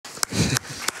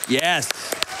Yes.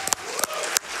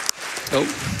 Oh.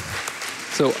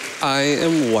 So I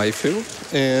am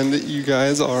Waifu, and you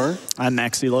guys are? I'm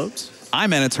Maxylobes.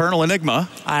 I'm AnEternalEnigma.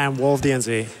 I am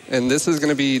wolfdnc. And this is going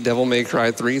to be Devil May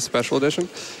Cry 3 Special Edition.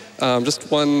 Just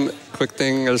one quick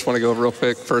thing I just want to go over real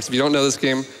quick. First, if you don't know this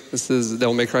game, this is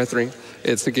Devil May Cry 3.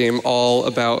 It's a game all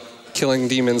about killing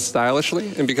demons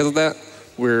stylishly, and because of that,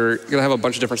 we're going to have a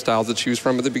bunch of different styles to choose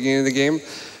from at the beginning of the game.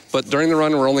 But during the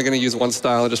run, we're only going to use one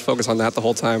style and just focus on that the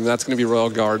whole time. And that's going to be Royal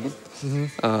Guard.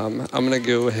 I'm going to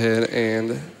go ahead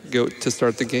and go to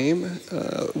start the game.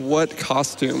 What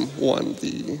costume won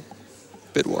the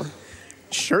bid war?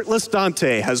 Shirtless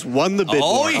Dante has won the bid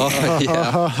war. Oh, yeah.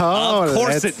 Yeah. Of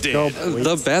course it did.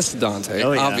 The best Dante,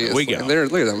 Oh, yeah. obviously. We go. There,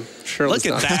 look at him. Shirtless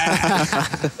Look at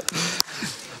Dante. that.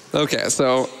 Okay,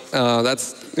 so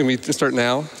that's going to start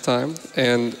now time.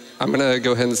 And I'm going to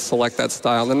go ahead and select that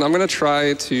style. Then I'm going to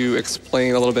try to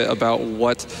explain a little bit about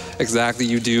what exactly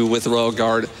you do with Royal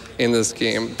Guard in this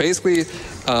game. Basically,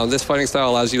 this fighting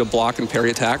style allows you to block and parry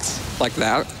attacks like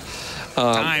that.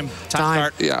 Time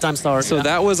start. Yeah. Time start. So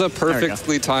that was a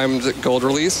perfectly timed gold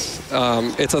release.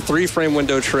 It's a 3-frame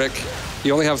window trick.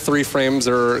 You only have 3 frames,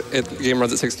 or the game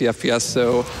runs at 60 FPS,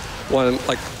 so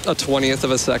like a 20th of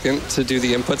a second to do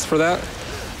the inputs for that.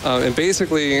 And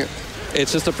basically,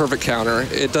 it's just a perfect counter.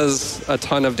 It does a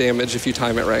ton of damage if you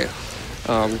time it right.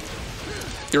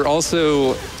 You're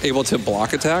also able to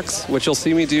block attacks, which you'll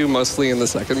see me do mostly in the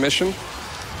second mission,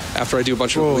 after I do a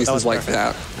bunch of releases like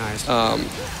that. Nice.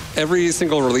 Every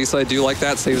single release I do like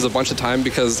that saves a bunch of time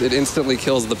because it instantly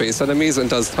kills the base enemies and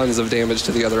does tons of damage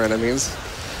to the other enemies.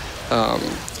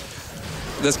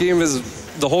 This game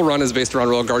the whole run is based around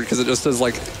Royal Guard because it just does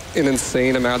like an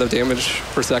insane amount of damage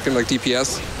per second, like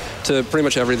DPS, to pretty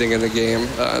much everything in the game.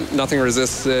 Nothing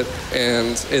resists it,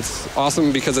 and it's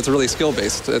awesome because it's really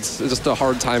skill-based. It's just a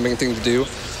hard timing thing to do,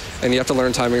 and you have to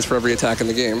learn timings for every attack in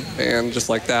the game. And just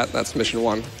like that, that's mission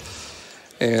 1.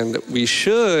 And we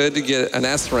should get an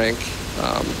S rank.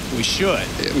 We should.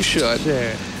 We should.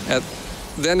 Yeah. At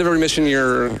the end of every mission,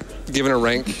 you're given a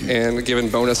rank and given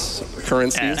bonus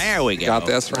currencies. And there we go. Got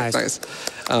the S rank. Nice.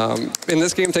 In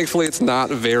this game, thankfully, it's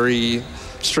not very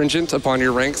stringent upon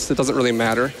your ranks. It doesn't really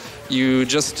matter. You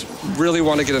just really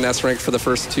want to get an S rank for the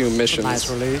first 2 missions. Nice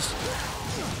release.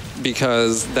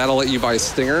 Because that'll let you buy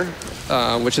Stinger,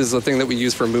 which is the thing that we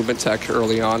use for movement tech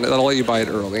early on. That'll let you buy it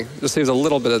early. Just saves a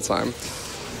little bit of time.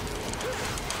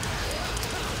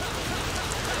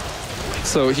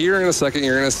 So here in a second,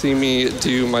 you're going to see me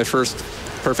do my first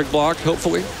perfect block,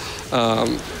 hopefully.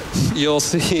 You'll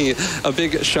see a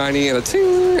big shiny and a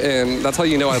ting, and that's how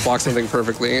you know I blocked something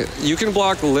perfectly. You can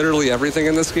block literally everything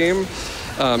in this game,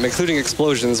 including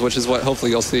explosions, which is what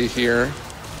hopefully you'll see here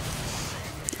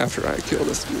after I kill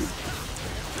this dude.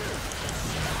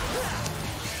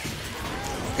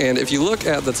 And if you look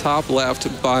at the top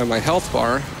left by my health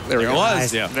bar, there we go.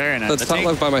 Was. Yeah. Very nice. The top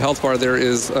left by my health bar, there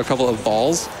is a couple of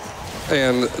balls,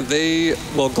 and they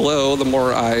will glow the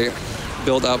more I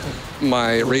build up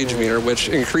my rage meter, which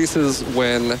increases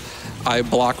when I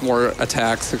block more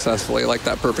attacks successfully, like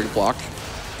that perfect block.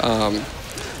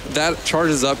 That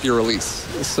charges up your release.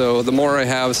 So the more I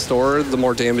have stored, the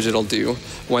more damage it'll do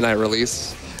when I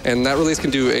release. And that release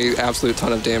can do an absolute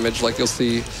ton of damage, like you'll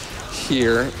see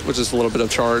here, which is a little bit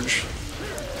of charge.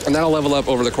 And that'll level up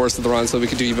over the course of the run, so we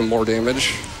can do even more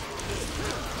damage.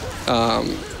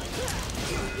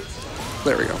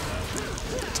 There we go.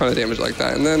 Ton of damage like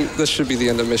that. And then this should be the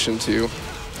end of mission 2.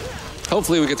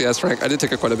 Hopefully we get the S rank. I did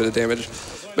take quite a bit of damage.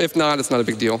 But if not, it's not a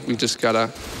big deal. We just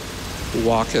gotta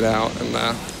walk it out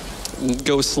and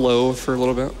go slow for a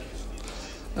little bit.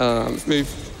 Maybe,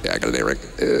 yeah, I got an A rank.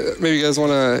 Maybe you guys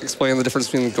want to explain the difference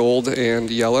between gold and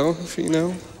yellow, if you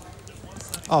know?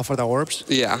 Oh, for the orbs?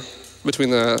 Yeah,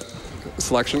 between the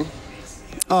selection.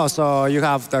 Oh, so you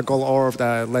have the gold orb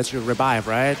that lets you revive,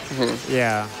 right?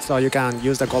 Yeah, so you can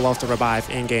use the gold orb to revive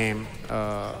in-game.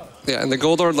 Yeah, and the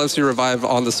gold orb lets you revive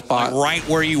on the spot. Like right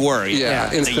where you were. Yeah,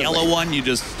 The instantly. yellow one, you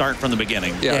just start from the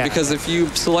beginning. Yeah, because if you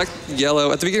select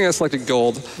yellow, at the beginning I selected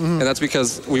gold, and that's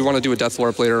because we want to do a death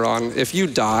warp later on. If you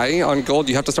die on gold,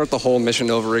 you have to start the whole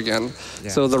mission over again. Yeah.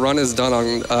 So the run is done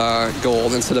on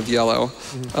gold instead of yellow.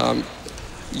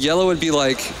 Yellow would be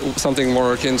like something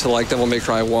more akin to like Devil May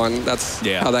Cry 1. That's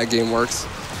how that game works.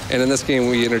 And in this game,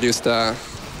 we introduced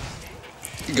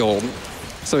gold.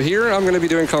 So here, I'm going to be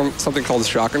doing something called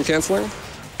shotgun canceling.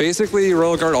 Basically,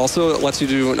 Royal Guard also lets you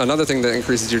do another thing that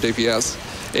increases your DPS.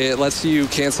 It lets you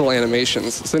cancel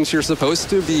animations. Since you're supposed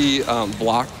to be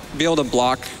able to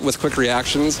block with quick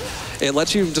reactions, it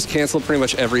lets you just cancel pretty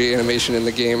much every animation in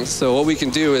the game. So what we can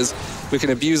do is we can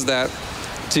abuse that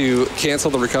to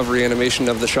cancel the recovery animation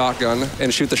of the shotgun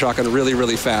and shoot the shotgun really,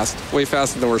 really fast, way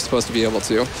faster than we're supposed to be able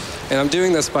to. And I'm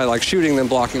doing this by like shooting, then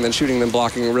blocking, then shooting, then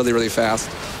blocking really, really fast,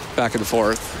 back and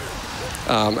forth.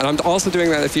 And I'm also doing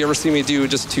that if you ever see me do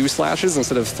just 2 slashes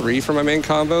instead of 3 for my main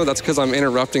combo. That's because I'm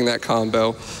interrupting that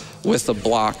combo with a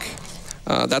block.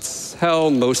 That's how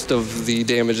most of the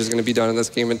damage is going to be done in this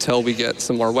game until we get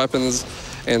some more weapons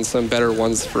and some better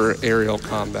ones for aerial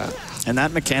combat. And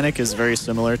that mechanic is very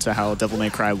similar to how Devil May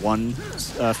Cry 1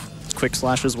 quick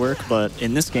slashes work, but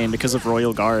in this game, because of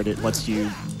Royal Guard, it lets you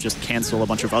just cancel a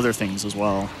bunch of other things as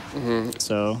well.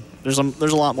 So there's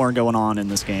a lot more going on in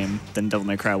this game than Devil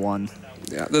May Cry 1.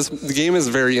 Yeah, the game is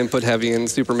very input heavy and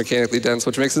super mechanically dense,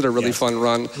 which makes it a really fun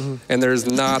run. And there's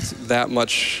not that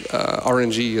much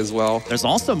RNG as well. There's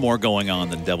also more going on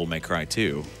than Devil May Cry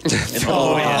 2.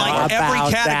 Oh, In like every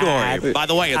About category. that. By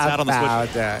the way, it's out on the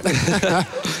Switch.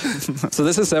 That. So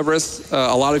this is Cerberus,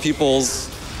 a lot of people's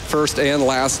first and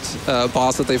last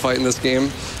boss that they fight in this game,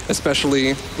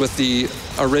 especially with the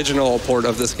original port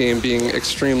of this game being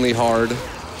extremely hard.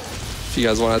 If you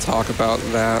guys want to talk about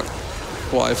that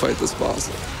while I fight this boss.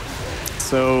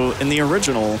 So in the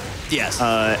original, Yes.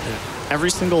 every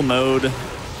single mode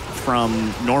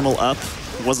from normal up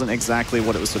wasn't exactly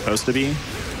what it was supposed to be.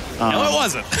 No, it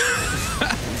wasn't.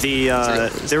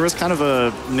 There was kind of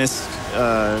a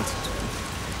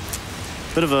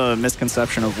bit of a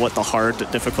misconception of what the hard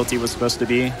difficulty was supposed to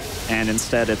be, and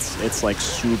instead it's like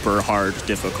super hard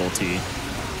difficulty.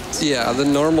 Yeah, the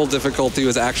normal difficulty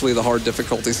was actually the hard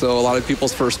difficulty. So a lot of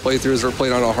people's first playthroughs are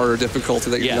playing on a harder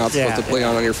difficulty that you're not supposed to play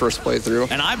on your first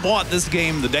playthrough. And I bought this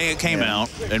game the day it came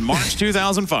out in March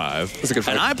 2005. That's a good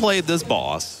fight. And I played this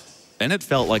boss, and it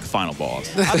felt like the final boss.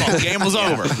 I thought the game was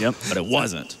over, but it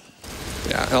wasn't.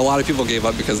 Yeah, and a lot of people gave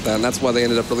up because of that, and that's why they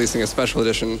ended up releasing a special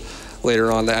edition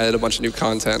later on that added a bunch of new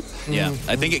content. Yeah,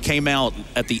 I think it came out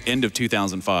at the end of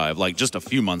 2005, like just a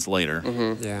few months later.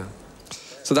 Yeah.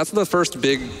 So that's the first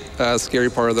big scary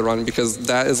part of the run, because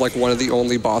that is like one of the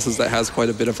only bosses that has quite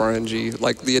a bit of RNG.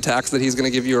 Like the attacks that he's going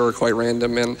to give you are quite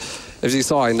random, and as you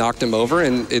saw, I knocked him over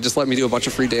and it just let me do a bunch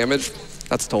of free damage.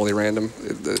 That's totally random.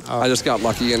 I just got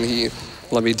lucky and he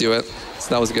let me do it,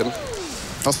 so that was good.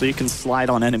 Also, you can slide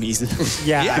on enemies.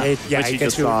 Yeah, Which I you get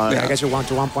just you. saw. I get you 1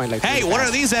 to 1 point like. Hey, really what fast.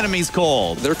 are these enemies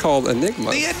called? They're called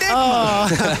Enigmas. The Enigma!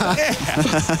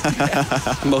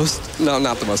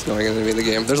 Not the most annoying enemy in the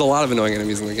game. There's a lot of annoying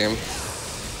enemies in the game.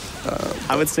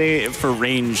 I would say for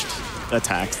ranged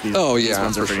attacks, these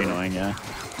ones are pretty annoying, yeah.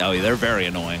 Oh, yeah, they're very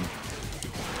annoying.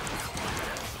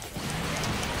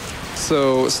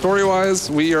 So story-wise,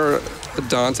 we are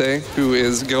Dante, who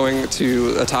is going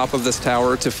to the top of this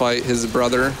tower to fight his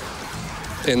brother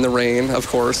in the rain, of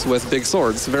course, with big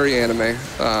swords. Very anime.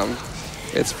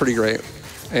 It's pretty great.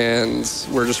 And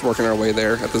we're just working our way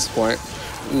there at this point,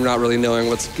 not really knowing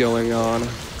what's going on.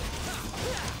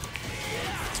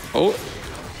 Oh.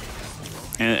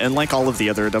 And like all of the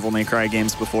other Devil May Cry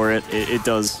games before it, it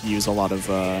does use a lot of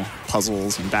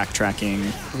puzzles and backtracking.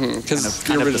 Because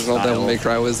the original Devil May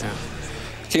Cry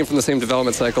came from the same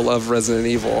development cycle of Resident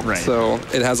Evil, right. So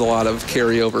it has a lot of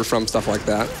carryover from stuff like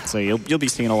that. So you'll be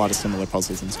seeing a lot of similar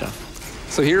puzzles and stuff.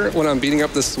 So here, when I'm beating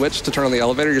up this switch to turn on the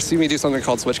elevator, you see me do something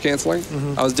called switch canceling.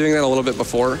 I was doing that a little bit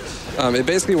before. It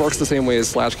basically works the same way as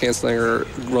slash canceling or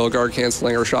royal guard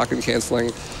canceling or shotgun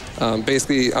canceling.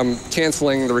 Basically, I'm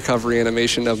canceling the recovery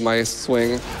animation of my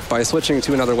swing by switching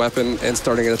to another weapon and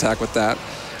starting an attack with that.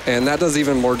 And that does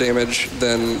even more damage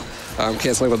than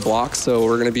canceling with blocks, so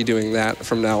we're going to be doing that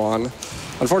from now on.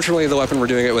 Unfortunately, the weapon we're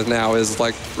doing it with now is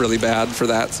like really bad for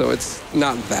that, so it's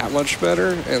not that much better,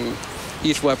 and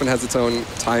each weapon has its own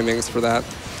timings for that.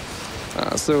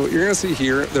 So you're going to see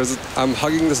here, I'm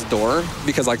hugging this door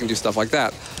because I can do stuff like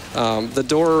that. The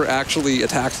door actually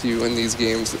attacks you in these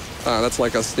games. That's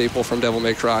like a staple from Devil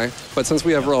May Cry. But since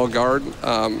we have Royal Guard,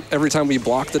 every time we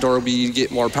block the door, we get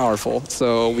more powerful.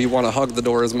 So we want to hug the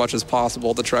door as much as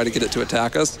possible to try to get it to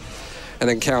attack us, and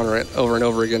then counter it over and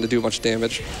over again to do much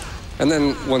damage. And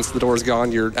then once the door's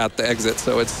gone, you're at the exit,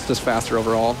 so it's just faster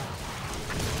overall.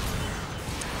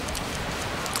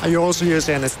 Are you also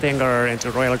using the Stinger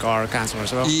into Royal Guard cancel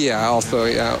as well? Yeah, also,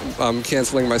 yeah. I'm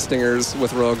canceling my Stingers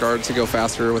with Royal Guard to go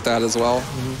faster with that as well.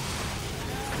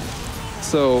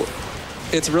 So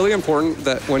it's really important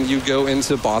that when you go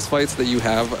into boss fights that you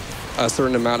have a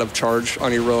certain amount of charge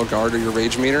on your Royal Guard or your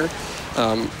Rage meter.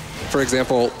 For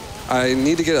example, I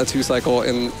need to get a 2-cycle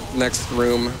in next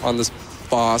room on this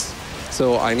boss,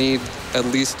 so I need at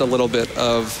least a little bit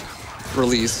of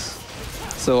release.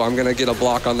 So I'm going to get a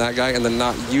block on that guy and then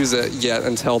not use it yet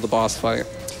until the boss fight.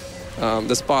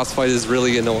 This boss fight is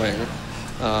really annoying.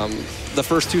 The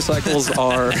first 2 cycles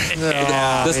are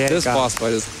this boss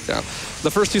fight is the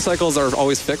first 2 cycles are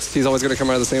always fixed. He's always going to come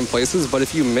out of the same places. But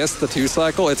if you miss the 2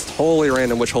 cycle, it's totally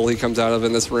random which hole he comes out of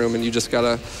in this room, and you just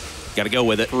gotta go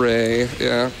with it. Pray,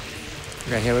 yeah.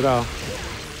 Okay, here we go.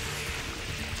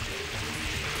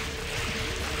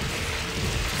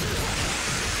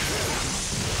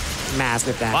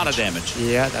 Massive damage. A lot of damage.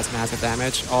 Yeah, that's massive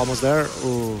damage. Almost there.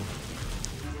 Ooh.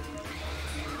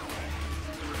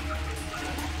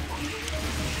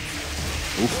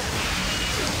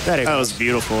 There you go. That was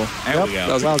beautiful. There we go.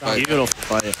 That was Well a good done. fight. Beautiful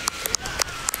fight.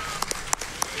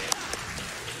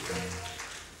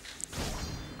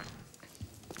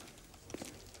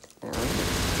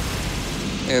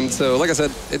 And so, like I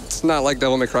said, it's not like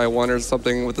Devil May Cry 1 or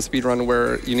something with the speedrun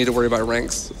where you need to worry about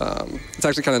ranks. It's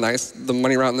actually kind of nice. The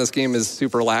money route in this game is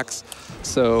super lax,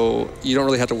 so you don't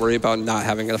really have to worry about not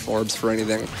having enough orbs for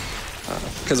anything.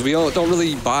 Because we don't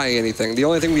really buy anything. The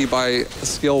only thing we buy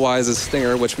skill-wise is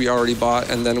Stinger, which we already bought,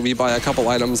 and then we buy a couple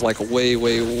items like way,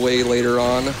 way, way later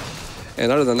on.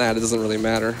 And other than that, it doesn't really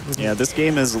matter. Yeah, this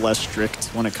game is less strict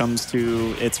when it comes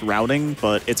to its routing,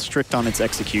 but it's strict on its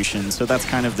execution. So that's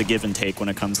kind of the give and take when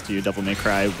it comes to Devil May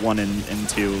Cry 1 and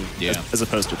 2, as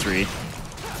opposed to 3.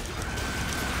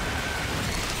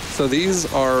 So these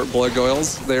are blood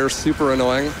goils. They're super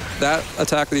annoying. That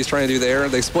attack that he's trying to do there,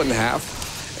 they split in half.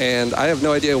 And I have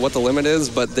no idea what the limit is,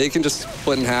 but they can just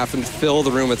split in half and fill the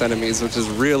room with enemies, which is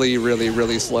really, really,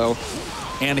 really slow.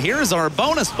 And here's our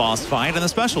bonus boss fight in the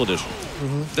special edition.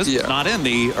 This is not in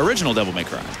the original Devil May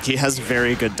Cry. He has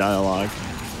very good dialogue.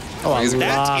 Oh, I That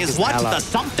love is his what dialogue. the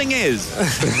something is.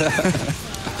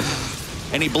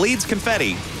 And he bleeds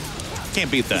confetti.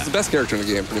 Can't beat It's the that. best character in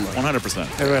the game, pretty much.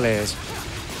 100%. It really is.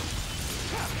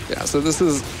 Yeah, so this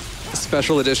is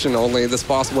special edition only. This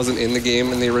boss wasn't in the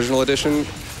game in the original edition.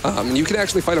 You can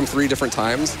actually fight him 3 different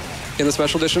times in the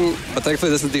special edition, but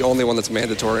thankfully this is the only one that's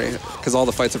mandatory because all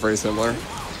the fights are very similar.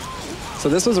 So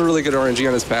this was a really good RNG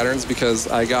on his patterns because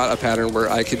I got a pattern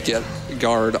where I could get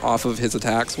guard off of his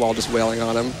attacks while just wailing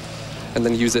on him and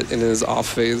then use it in his off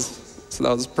phase. So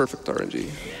that was perfect RNG.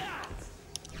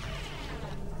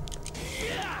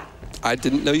 I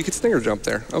didn't know you could stinger jump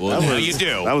there. Okay. Well, now you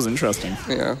do. That was interesting.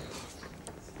 Yeah.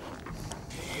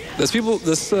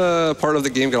 This part of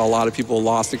the game got a lot of people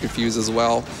lost and confused as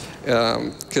well,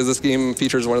 because this game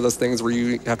features one of those things where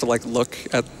you have to like look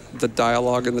at the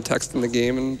dialogue and the text in the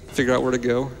game and figure out where to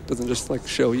go. It doesn't just like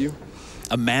show you.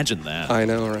 Imagine that. I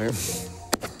know, right?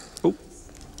 Oh.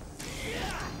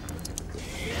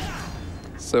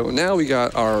 So now we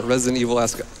got our Resident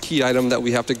Evil-esque key item that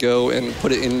we have to go and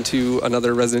put it into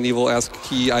another Resident Evil-esque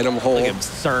key item hole. Look at him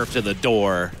serve to the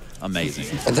door.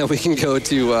 Amazing. And then we can go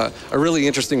to a really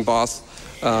interesting boss,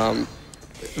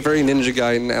 very Ninja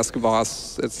Gaiden-esque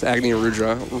boss. It's Agni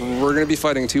Rudra. We're going to be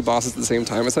fighting 2 bosses at the same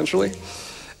time, essentially.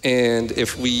 And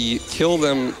if we kill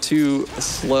them too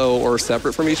slow or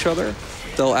separate from each other,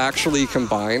 they'll actually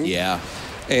combine. Yeah.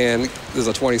 And there's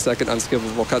a 20-second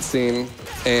unskippable cutscene,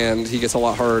 and he gets a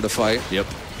lot harder to fight. Yep.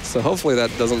 So hopefully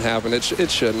that doesn't happen. It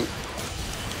shouldn't.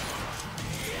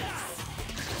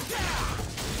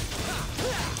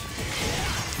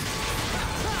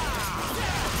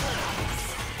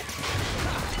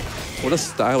 What a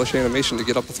stylish animation to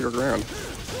get up with your ground.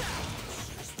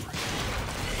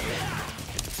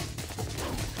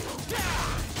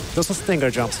 Those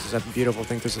stinger jumps is a beautiful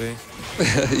thing to see.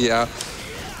 Yeah.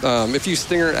 If you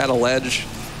stinger at a ledge,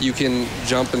 you can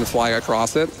jump and fly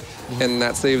across it, and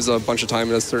that saves a bunch of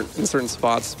time in certain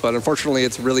spots. But unfortunately,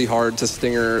 it's really hard to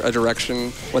stinger a direction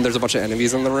when there's a bunch of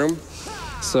enemies in the room.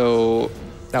 So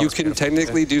you can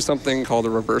technically do something called a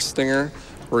reverse stinger,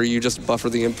 where you just buffer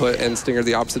the input and stinger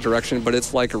the opposite direction, but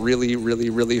it's like really, really,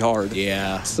 really hard.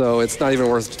 Yeah. So it's not even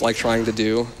worth like trying to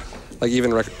do. Like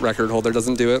even Record Holder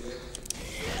doesn't do it.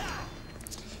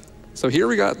 So here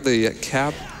we got the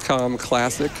Capcom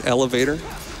Classic Elevator.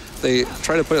 They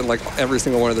try to put it in like every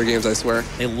single one of their games, I swear.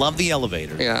 They love the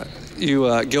elevator. Yeah,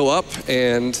 you go up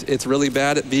and it's really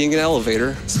bad at being an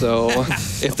elevator. So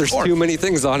if there's too many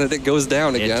things on it, it goes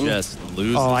down again. It just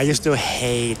loses. Oh, I used to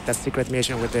hate that secret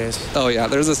mission with this. Oh yeah,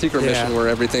 there's a secret mission where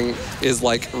everything is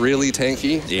like really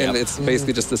tanky, Yep. and it's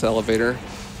basically just this elevator.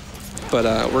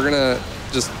 But we're gonna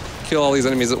just kill all these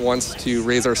enemies at once to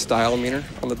raise our style meter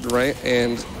on the right.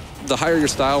 And the higher your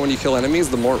style when you kill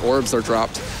enemies, the more orbs are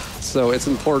dropped. So it's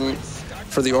important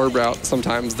for the orb route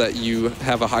sometimes that you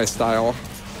have a high style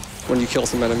when you kill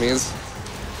some enemies.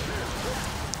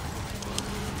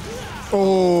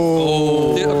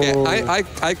 Oh. Yeah, okay,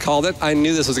 I called it. I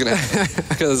knew this was gonna happen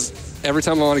because every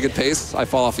time I'm on a good pace, I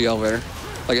fall off the elevator,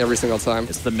 like every single time.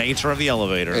 It's the nature of the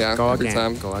elevator. Yeah, Go every again.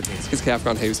 time. Go again. Because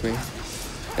Capcom hates me.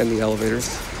 and the elevators.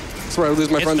 That's where I lose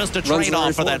my It's friend. just a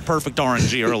trade-off for that perfect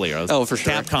RNG earlier. Oh, for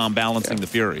sure. Capcom balancing the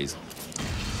Furies.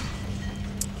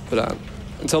 But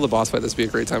until the boss fight, this would be a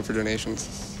great time for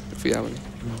donations, if we have any.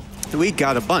 We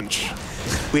got a bunch.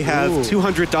 We have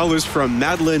 $200 from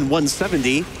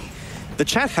Madeline170. The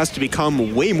chat has to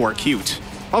become way more cute.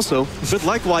 Also, good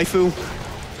luck, waifu.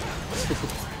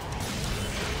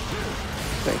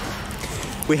 Thank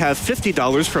you. We have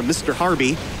 $50 from Mr.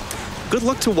 Harby. Good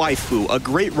luck to waifu, a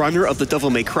great runner of the Devil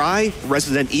May Cry,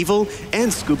 Resident Evil,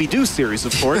 and Scooby-Doo series,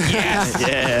 of course.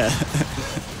 Yeah.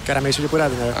 Gotta make sure you put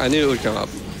that in there. I knew it would come up.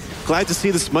 Glad to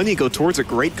see this money go towards a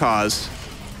great cause.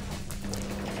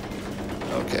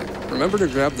 Okay. Remember to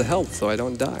grab the health so I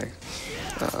don't die.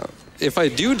 If I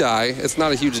do die, it's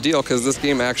not a huge deal because this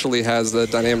game actually has a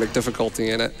dynamic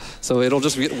difficulty in it. So it'll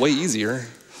just get way easier.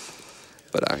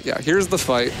 But yeah, here's the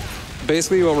fight.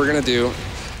 Basically what we're gonna do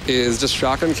is just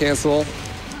shotgun cancel.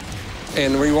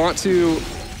 And we want to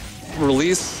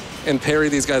release and parry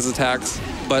these guys' attacks,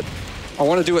 but I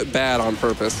want to do it bad on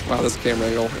purpose. Wow, this camera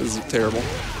angle is terrible.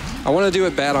 I want to do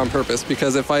it bad on purpose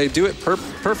because if I do it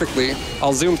perfectly,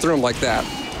 I'll zoom through them like that.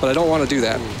 But I don't want to do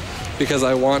that because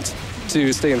I want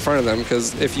to stay in front of them,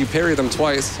 because if you parry them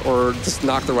twice or just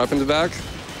knock their weapons back,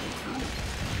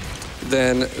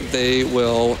 then they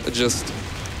will just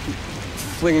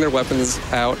fling their weapons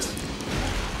out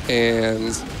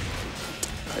and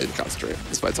concentrate.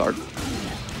 This fight's hard.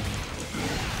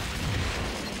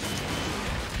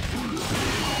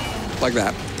 Like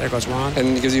that. There goes one.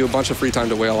 And it gives you a bunch of free time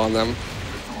to wail on them.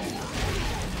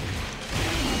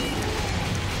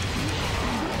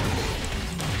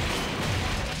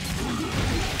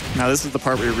 Now this is the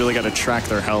part where you really got to track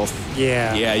their health.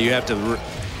 Yeah. Yeah, you have to.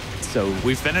 So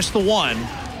we finished the one.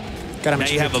 Gotta Now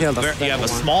make you sure have you kill the you have a second one.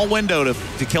 small window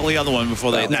to kill the other one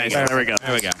before they. Nice. There There we go.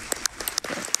 There we go.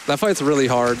 That fight's really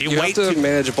hard. You You have wait to to-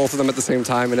 manage both of them at the same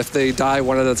time, and if they die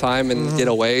one at a time and get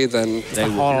away, then They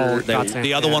will, whole they- cutscene,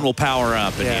 the other yeah. one will power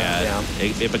up, and Yeah.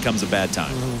 it becomes a bad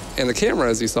time. and the camera,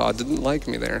 as you saw, didn't like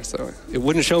me there, so it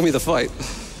wouldn't show me the fight.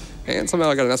 And somehow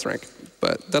I got an S rank,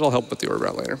 but that'll help with the orb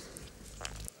route later.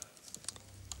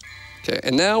 Okay,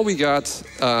 and now we got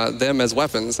them as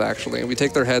weapons, actually. We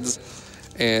take their heads,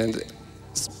 and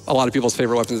a lot of people's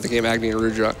favorite weapons in the game, Agni and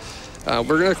Rudra. We're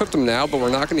going to equip them now, but we're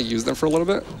not going to use them for a little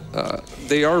bit.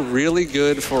 They are really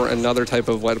good for another type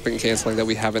of weapon canceling that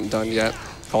we haven't done yet,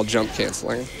 called jump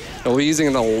canceling. And we'll be using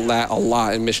it a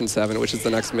lot in Mission 7, which is the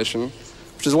next mission,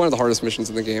 which is one of the hardest missions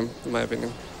in the game, in my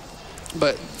opinion.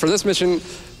 But for this mission,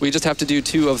 we just have to do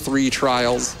 2 of 3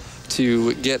 trials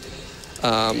to get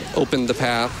open the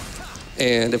path.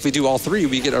 And if we do all 3,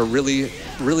 we get a really,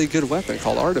 really good weapon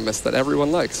called Artemis that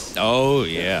everyone likes. Oh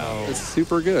yeah, It's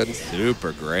super good.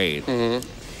 super great.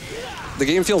 The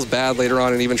game feels bad later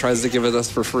on and even tries to give it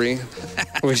us for free.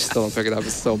 We still don't pick it up.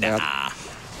 It's so bad.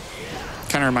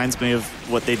 Kind of reminds me of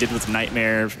what they did with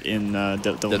Nightmare in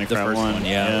Devil May The Cry first 1. one,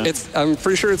 yeah. I'm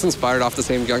pretty sure it's inspired off the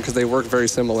same gun because they work very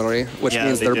similarly, which Yeah,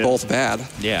 means they they're do. both bad,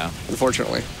 Yeah.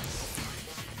 unfortunately.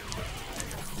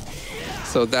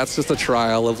 So that's just a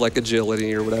trial of like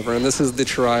agility or whatever. And this is the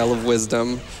trial of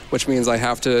wisdom, which means I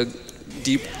have to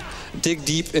dig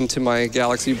deep into my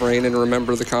galaxy brain and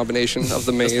remember the combination of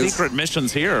the The maze. secret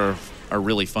missions here are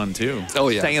really fun too. Oh,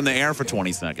 yeah. Stay in the air for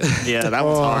 20 seconds. Yeah, that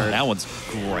one's hard. That one's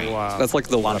great. Wow. That's like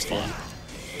the lot of fun.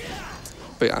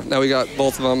 But yeah, now we got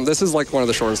both of them. This is like one of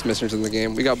the shortest missions in the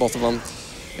game. We got both of them,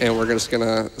 and we're just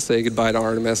gonna say goodbye to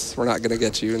Artemis. We're not gonna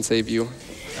get you and save you.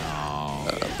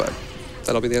 But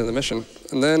that'll be the end of the mission.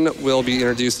 And then we'll be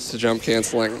introduced to jump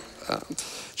canceling.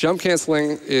 Jump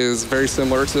canceling is very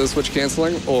similar to switch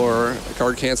canceling or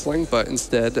guard canceling, but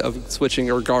instead of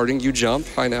switching or guarding, you jump.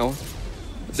 I know,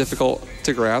 difficult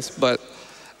to grasp, but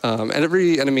and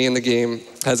every enemy in the game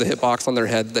has a hitbox on their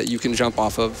head that you can jump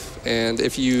off of. And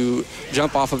if you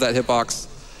jump off of that hitbox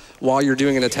while you're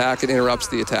doing an attack, it interrupts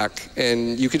the attack.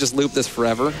 And you could just loop this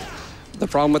forever. The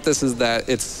problem with this is that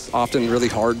it's often really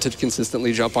hard to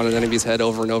consistently jump on an enemy's head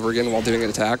over and over again while doing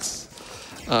attacks,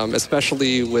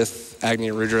 especially with Agni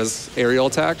and Rudra's aerial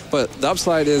attack. But the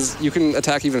upside is you can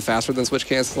attack even faster than switch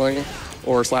canceling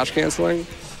or slash canceling.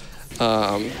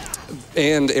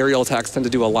 And aerial attacks tend to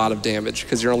do a lot of damage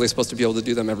because you're only supposed to be able to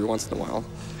do them every once in a while.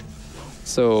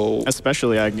 So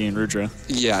Especially Agni and Rudra.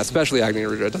 yeah, especially Agni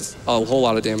and Rudra does a whole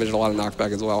lot of damage and a lot of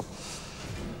knockback as well.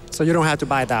 So you don't have to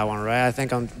buy that one, right? I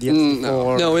think on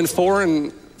DLC4. No, in 4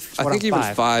 and I What think on even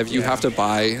 5? 5, you Yeah. have to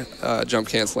buy jump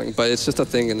canceling, but it's just a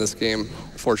thing in this game,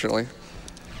 fortunately.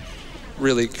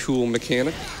 Really cool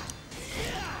mechanic.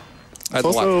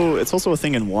 It's also a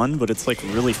thing in 1, but it's like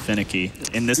really finicky.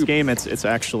 In this game, it's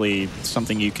actually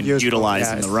something you can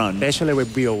utilize in the run. Especially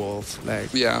with Beowulf.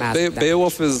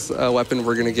 Beowulf is a weapon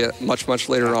we're going to get much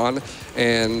later on,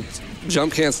 and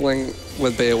jump canceling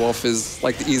with Beowulf is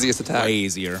like the easiest attack. Way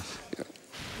easier. Yeah.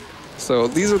 So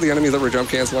these are the enemies that we're jump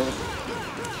canceling.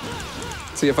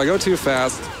 See, if I go too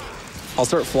fast, I'll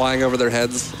start flying over their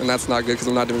heads, and that's not good because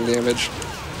I'm not doing damage.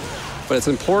 But it's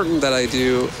important that I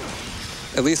do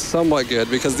at least somewhat good,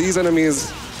 because these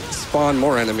enemies spawn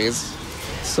more enemies.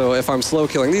 So if I'm slow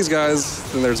killing these guys,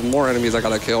 then there's more enemies I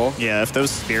gotta kill. Yeah, if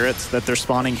those spirits that they're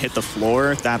spawning hit the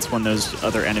floor, that's when those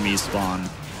other enemies spawn.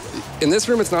 In this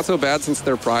room, it's not so bad since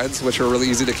they're prides, which are really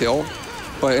easy to kill.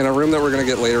 But in a room that we're gonna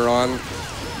get later on,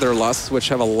 they're lusts, which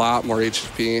have a lot more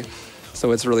HP.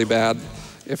 So it's really bad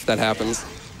if that happens.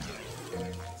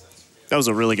 That was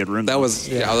a really good room. That was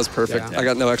perfect. Yeah. I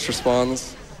got no extra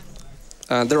spawns.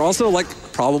 They're also like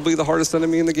probably the hardest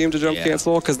enemy in the game to jump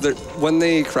cancel, because when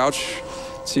they crouch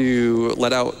to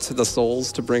let out the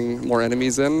souls to bring more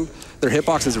enemies in, their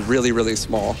hitbox is really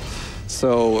small.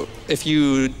 So if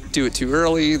you do it too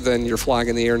early, then you're flying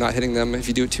in the air, not hitting them. If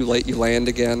you do it too late, you land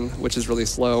again, which is really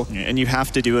slow. Yeah, and you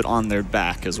have to do it on their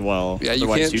back as well. Yeah, you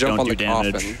can't jump on the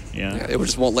coffin. Yeah, it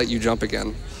just won't let you jump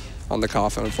again on the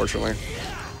coffin, unfortunately.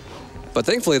 But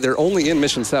thankfully, they're only in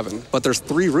Mission 7, but there's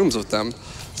 3 rooms with them,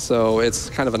 so it's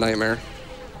kind of a nightmare.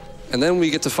 And then we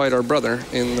get to fight our brother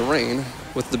in the rain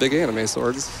with the big anime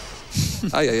swords.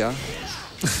 Yeah.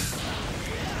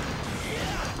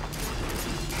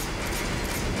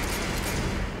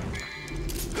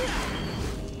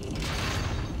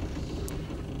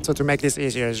 So to make this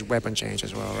easier is weapon change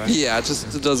as well, right? Yeah,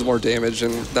 it does more damage,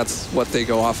 and that's what they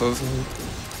go off of.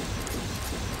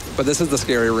 But this is the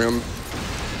scary room,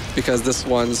 because this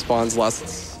one spawns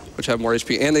lusts, which have more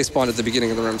HP, and they spawn at the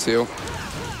beginning of the room too.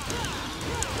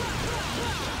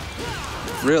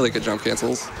 Really good jump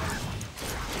cancels.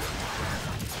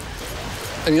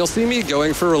 And you'll see me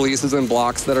going for releases and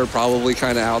blocks that are probably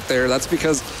kind of out there. That's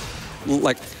because,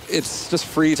 like, it's just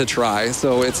free to try,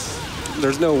 so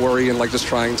there's no worry in like just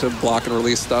trying to block and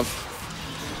release stuff,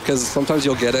 because sometimes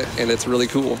you'll get it and it's really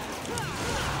cool.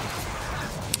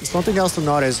 Something else to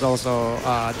notice also,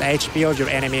 the HP of your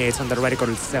enemy is on the reticle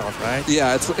itself, right?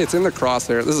 Yeah, it's in the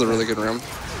crosshair. This is a really good room.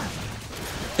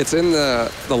 It's in the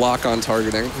lock-on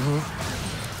targeting.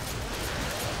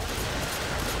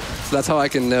 So that's how I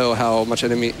can know how much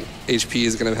enemy HP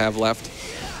is going to have left.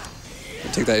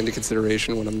 I'll take that into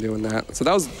consideration when I'm doing that. So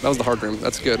that was the hard room.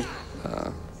 That's good.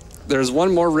 There's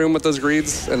one more room with those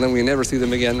greeds, and then we never see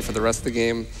them again for the rest of the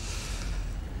game.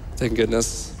 Thank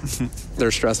goodness.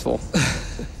 They're stressful.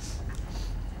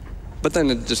 But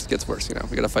then it just gets worse, you know.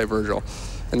 We gotta fight Virgil.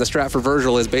 And the strat for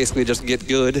Virgil is basically just get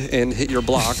good and hit your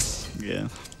blocks. Yeah,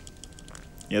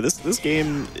 this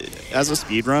game, as a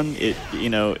speedrun,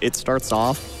 it starts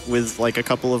off with like a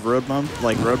couple of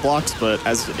roadblocks, but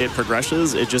as it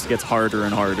progresses, it just gets harder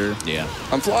and harder. Yeah.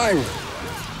 I'm flying.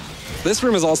 This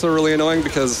room is also really annoying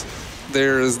because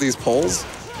there's these poles,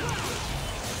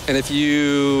 and if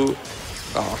you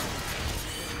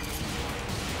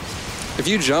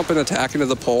jump and attack into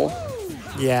the pole,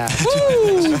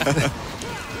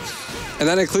 and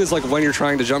that includes like when you're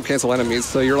trying to jump cancel enemies.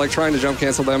 So you're like trying to jump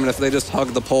cancel them, and if they just hug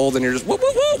the pole, then you're just woo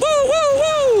woo woo woo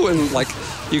woo woo, and like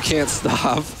you can't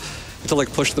stop to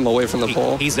like push them away from the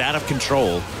pole. He's out of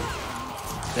control.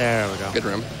 There we go. Good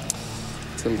room.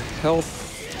 Some health.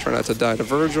 Try not to die to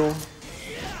Virgil.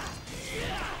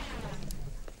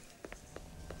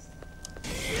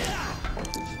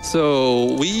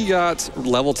 So we got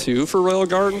level 2 for Royal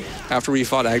Guard after we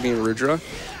fought Agni and Rudra.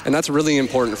 And that's really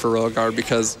important for Royal Guard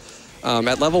because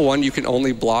at level 1 you can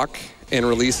only block and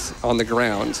release on the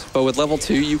ground. But with level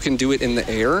 2 you can do it in the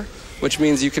air, which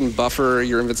means you can buffer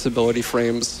your invincibility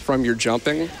frames from your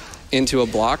jumping into a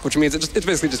block, which means it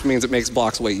basically just means it makes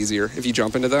blocks way easier if you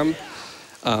jump into them.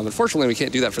 Unfortunately, we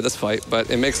can't do that for this fight,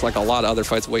 but it makes like a lot of other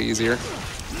fights way easier.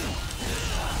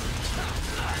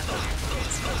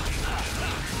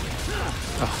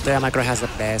 Oh, the Micro has the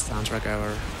best soundtrack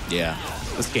ever. Yeah,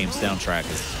 this game's soundtrack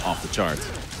is off the charts.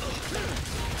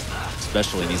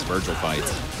 Especially these Virgil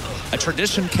fights. A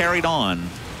tradition carried on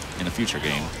in a future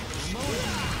game.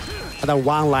 And the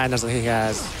one-liners that he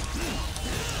has.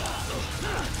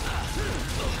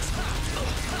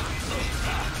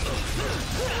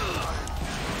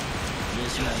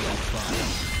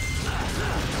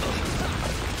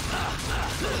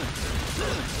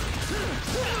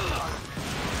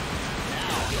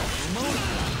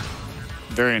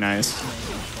 Very nice.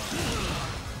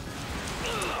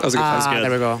 That was a good fight.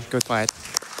 There we go. Good fight.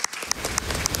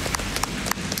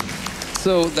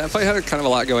 So that fight had kind of a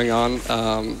lot going on.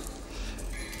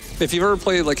 If you've ever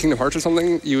played like Kingdom Hearts or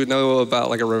something, you would know about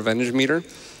like a revenge meter.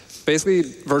 Basically,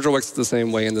 Virgil works the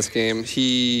same way in this game.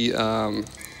 He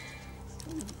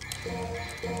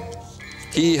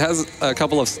has a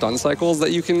couple of stun cycles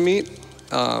that you can meet,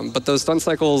 but those stun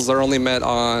cycles are only met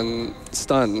on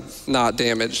stun, not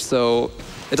damage. So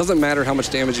it doesn't matter how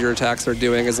much damage your attacks are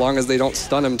doing, as long as they don't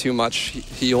stun him too much,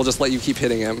 he'll just let you keep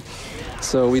hitting him.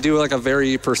 So we do like a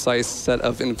very precise set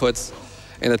of inputs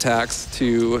and attacks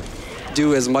to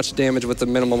do as much damage with the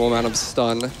minimum amount of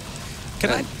stun.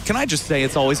 Can I just say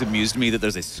it's always amused me that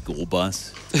there's a school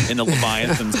bus in the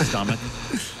Leviathan's stomach?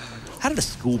 How did a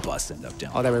school bus end up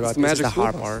down there? Oh, there we go. It's This is magic the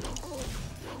hard school part.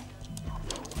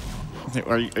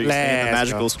 Are you saying the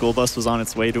magical school bus was on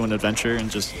its way to an adventure and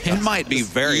just It might be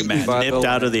very mad. nipped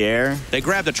out of the air? They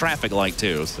grabbed a traffic light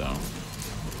too, so.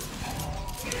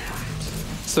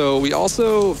 So we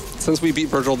also, since we beat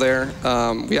Virgil there,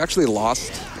 we actually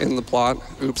lost in the plot.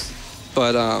 Oops.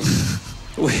 But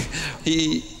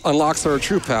he unlocks our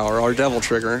true power, our devil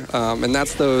trigger, and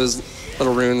that's those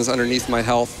little runes underneath my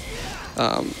health.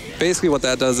 Basically what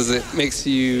that does is it makes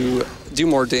you do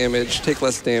more damage, take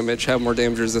less damage, have more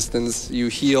damage resistance. You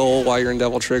heal while you're in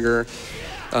devil trigger.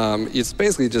 It's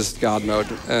basically just God mode.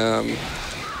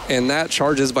 And that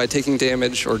charges by taking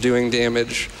damage or doing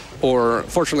damage, or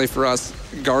fortunately for us,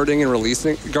 guarding and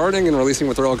releasing. Guarding and releasing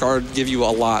with Royal Guard give you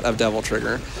a lot of devil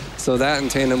trigger. So that in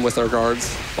tandem with our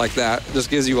guards like that just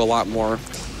gives you a lot more.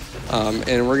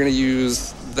 And we're gonna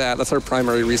use that's our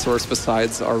primary resource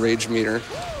besides our rage meter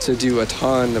to do a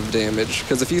ton of damage.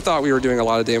 Because if you thought we were doing a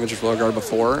lot of damage with Royal Guard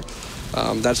before,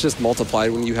 that's just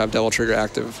multiplied when you have devil trigger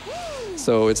active.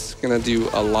 So it's gonna do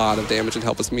a lot of damage and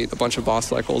help us meet a bunch of boss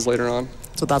cycles later on.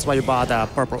 So that's why you bought the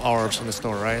purple orbs in the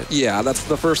store, right? Yeah, that's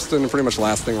the first and pretty much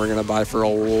last thing we're gonna buy for a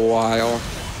while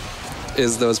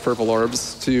is those purple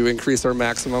orbs to increase our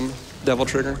maximum devil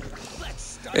trigger.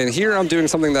 And here I'm doing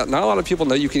something that not a lot of people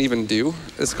know you can even do.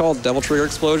 It's called devil trigger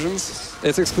explosions.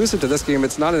 It's exclusive to this game.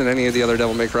 It's not in any of the other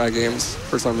Devil May Cry games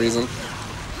for some reason.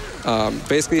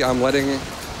 Basically, I'm letting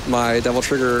my devil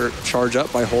trigger charge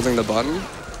up by holding the button.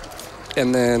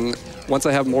 And then once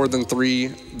I have more than 3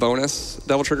 bonus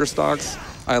devil trigger stocks,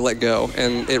 I let go.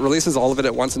 And it releases all of it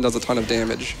at once and does a ton of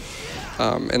damage.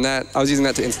 And that I was using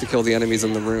that to insta-kill the enemies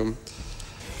in the room.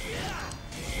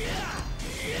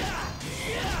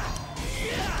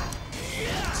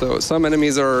 So some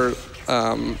enemies are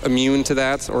immune to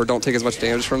that or don't take as much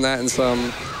damage from that, and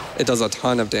some it does a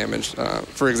ton of damage.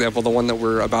 For example, the one that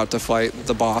we're about to fight,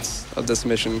 the boss of this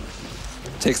mission,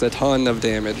 takes a ton of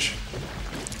damage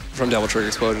from devil trigger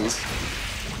explosions.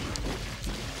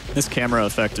 This camera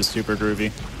effect is super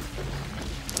groovy.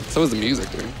 So is the music,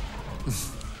 dude.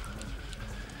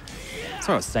 That's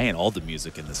what I was saying, all the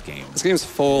music in this game. This game's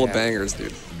full of bangers,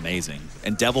 dude. Amazing.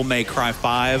 And Devil May Cry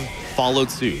 5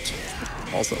 followed suit.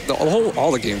 Also,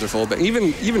 all the games are full of bangers.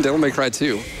 Even Devil May Cry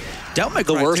 2. Devil May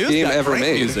The Cry worst 2's game got ever great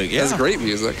made. Music. Yeah. That's great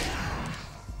music.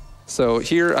 So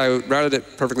here I routed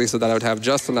it perfectly so that I would have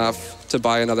just enough to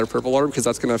buy another purple orb, because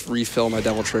that's going to refill my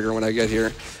devil trigger when I get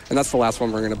here. And that's the last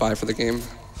one we're going to buy for the game.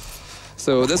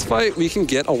 So this fight, we can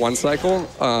get a 1 cycle.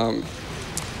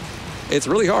 It's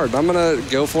really hard, but I'm going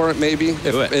to go for it maybe.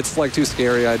 If it's like too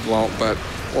scary, I won't, but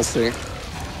we'll see.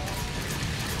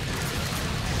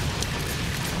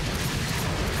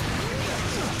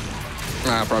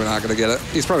 Nah, probably not going to get it.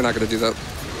 He's probably not going to do that.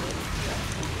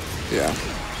 Yeah.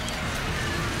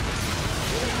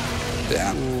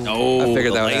 Yeah. Oh, I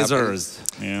figured the that would happen. lasers.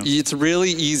 Yeah. It's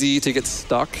really easy to get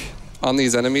stuck on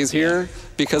these enemies here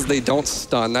because they don't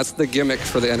stun. That's the gimmick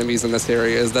for the enemies in this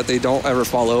area, is that they don't ever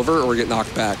fall over or get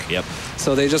knocked back. Yep.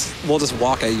 So they will just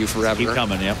walk at you forever. Keep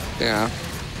coming, yep. Yeah.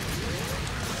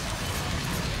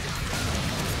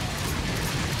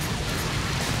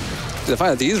 If I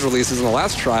had these releases in the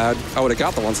last try, I would have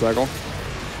got the 1 cycle.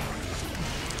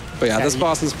 But yeah, this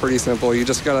boss is pretty simple. You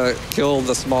just gotta kill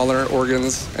the smaller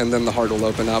organs, and then the heart will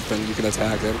open up, and you can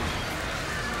attack it.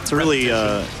 It's a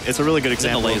really good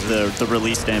example of the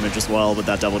release damage as well with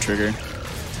that double trigger.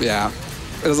 Yeah,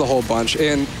 it does a whole bunch.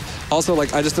 And also,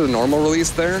 like, I just did a normal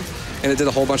release there, and it did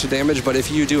a whole bunch of damage. But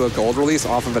if you do a gold release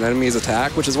off of an enemy's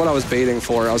attack, which is what I was baiting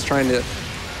for, I was trying to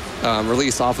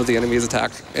release off of the enemy's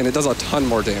attack, and it does a ton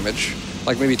more damage,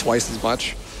 like maybe twice as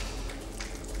much.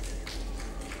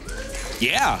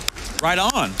 Yeah, right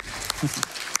on.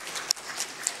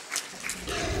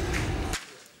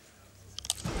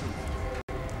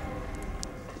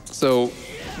 So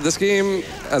this game,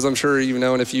 as I'm sure you've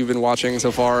known if you've been watching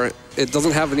so far, it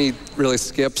doesn't have any really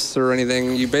skips or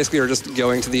anything. You basically are just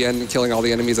going to the end and killing all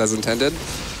the enemies as intended.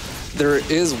 There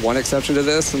is one exception to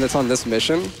this, and it's on this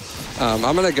mission. I'm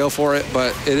going to go for it,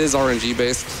 but it is RNG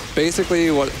based.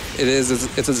 Basically, what it is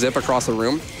it's a zip across the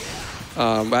room.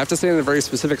 I have to stand in a very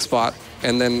specific spot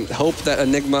and then hope that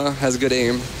Enigma has good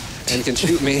aim and can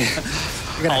shoot me.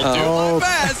 I'll do my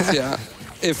best. Yeah.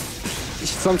 If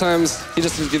sometimes he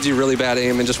just gives you really bad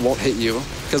aim and just won't hit you.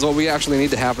 Because what we actually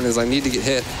need to happen is I need to get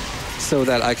hit so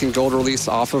that I can gold release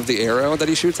off of the arrow that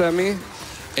he shoots at me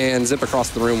and zip across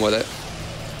the room with it.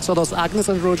 So does Agnes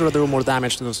and Rudra do more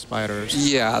damage to those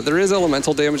spiders? Yeah, there is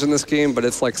elemental damage in this game, but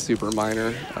it's like super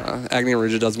minor. Agni and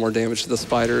Rudra does more damage to the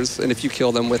spiders, and if you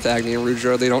kill them with Agni and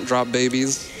Rudra, they don't drop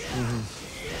babies.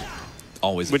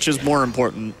 Always. Which is more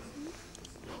important.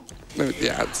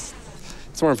 Yeah, it's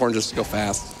more important just to go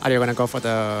fast. Are you gonna go for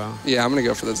the... Yeah, I'm gonna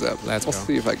go for the zip. Let's we'll go.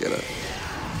 see if I get it.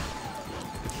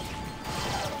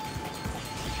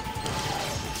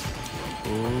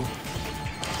 Ooh.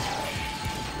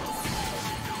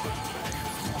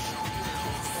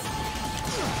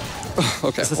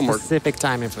 Okay, It's a one more. specific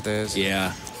timing for this.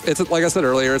 Yeah. It's like I said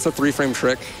earlier, it's a 3-frame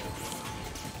trick.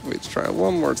 Let's try it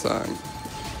one more time.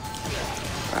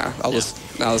 I'll just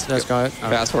Just go ahead.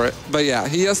 fast for it. But yeah,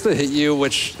 he has to hit you,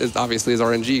 which is obviously is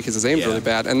RNG because his aim's Yeah. really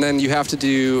bad. And then you have to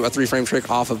do a 3-frame trick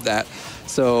off of that.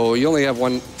 So you only have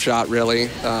one shot really.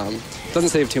 Doesn't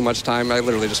save too much time. I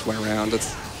literally just went around.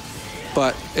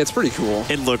 But it's pretty cool.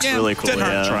 It looks Yeah, really cool. didn't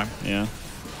hurt to try. Yeah.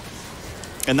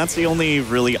 And that's the only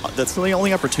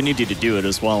opportunity to do it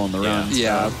as well on the run.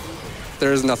 Yeah.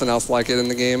 There's nothing else like it in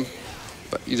the game.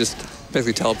 But you just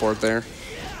basically teleport there.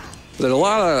 There's a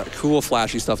lot of cool,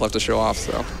 flashy stuff left to show off,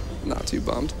 so I'm not too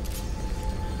bummed.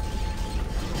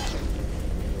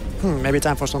 Maybe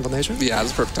time for some donation? Yeah,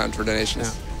 it's perfect time for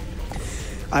donations. Yeah.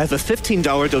 I have a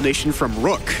 $15 donation from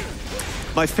Rook.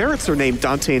 My ferrets are named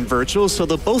Dante and Virgil, so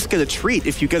they'll both get a treat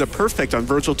if you get a perfect on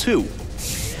Virgil too.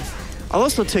 I'll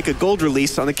also take a gold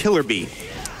release on a killer bee.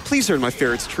 Please earn my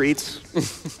ferrets treats.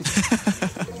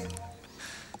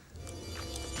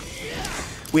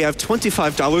 We have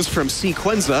 $25 from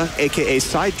Sequenza, aka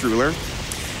Side Drooler.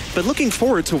 But looking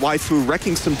forward to Waifu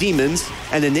wrecking some demons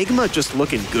and Enigma just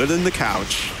looking good on the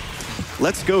couch.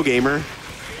 Let's go, gamer.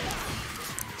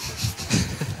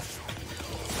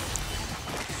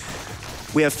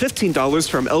 We have $15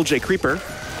 from LJ Creeper.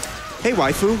 Hey,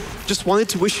 Waifu, just wanted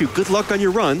to wish you good luck on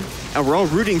your run, and we're all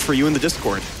rooting for you in the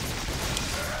Discord.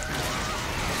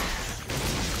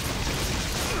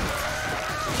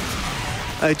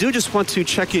 I do just want to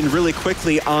check in really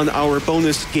quickly on our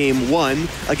bonus game 1.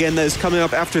 Again, that is coming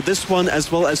up after this one,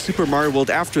 as well as Super Mario World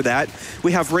after that.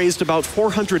 We have raised about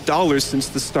 $400 since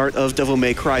the start of Devil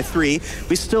May Cry 3.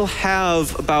 We still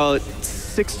have about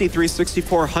 $6,300,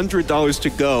 $6,400 to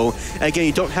go. And again,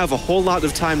 you don't have a whole lot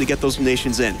of time to get those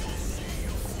donations in.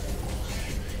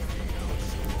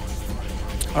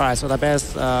 All right, so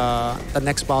the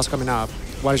next boss coming up.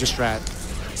 What is your strat?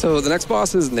 So the next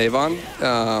boss is Navon.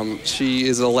 She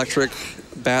is an electric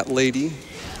bat lady.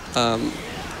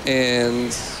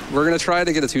 And we're going to try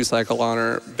to get a 2-cycle on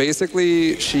her.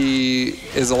 Basically, she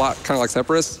is a lot kind of like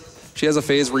Separus. She has a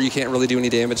phase where you can't really do any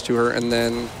damage to her, and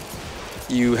then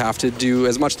you have to do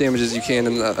as much damage as you can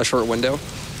in a short window.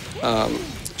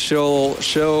 She'll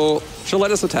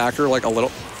let us attack her like a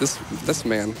little. This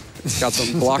man got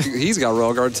some blocking. He's got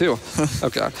royal guard too.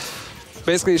 Okay.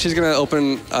 Basically, she's going to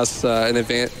open us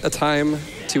a time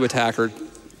to attack her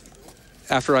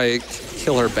after I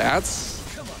kill her bats.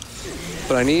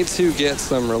 But I need to get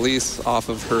some release off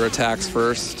of her attacks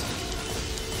first.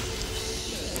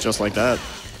 Just like that.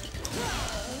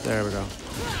 There we go.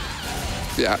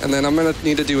 Yeah, and then I'm going to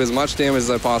need to do as much damage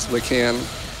as I possibly can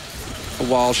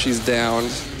while she's downed.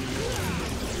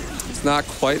 It's not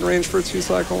quite in range for a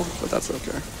 2-cycle, but that's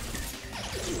okay.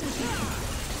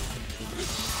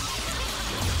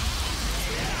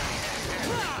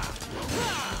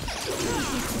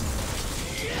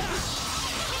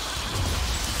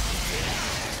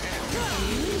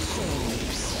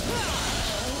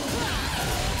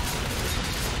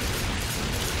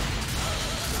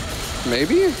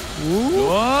 Maybe?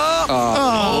 Whoa!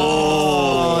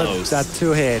 Oh, That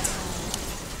 2 hits.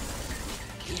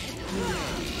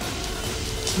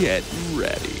 Get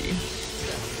ready.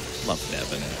 Love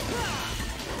Nevin.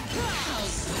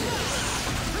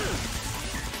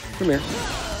 Come here.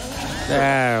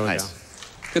 There we Nice. go.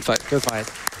 Good fight. Good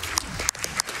fight.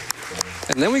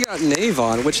 And then we got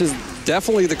Navon, which is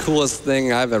definitely the coolest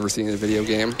thing I've ever seen in a video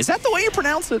game. Is that the way you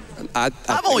pronounce it? I've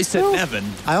I've always said Nevin.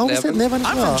 I always said Nevin. Nevin as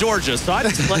I'm well. from Georgia, so I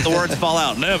just let the words fall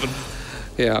out. Nevin.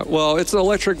 Yeah, well, it's an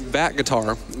electric bat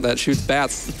guitar that shoots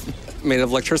bats made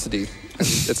of electricity. And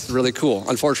it's really cool.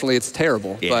 Unfortunately, it's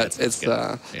terrible, Yeah, but it's it's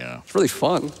yeah. really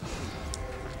fun.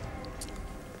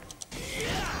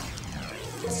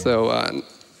 So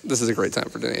this is a great time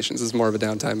for donations. This is more of a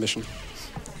downtime mission.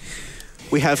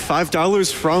 We have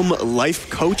 $5 from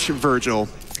Life Coach Virgil.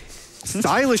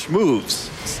 Stylish moves.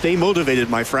 Stay motivated,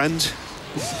 my friend.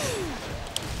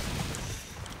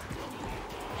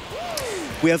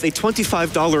 We have a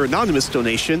 $25 anonymous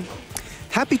donation.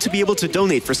 Happy to be able to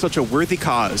donate for such a worthy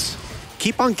cause.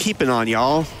 Keep on keeping on,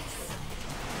 y'all.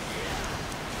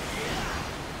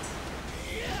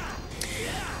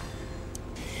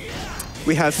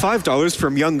 We have $5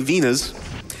 from Young Venus.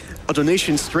 A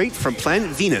donation straight from Planet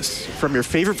Venus from your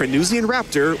favorite Venusian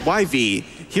raptor, YV.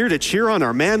 Here to cheer on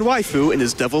our man Waifu in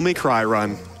his Devil May Cry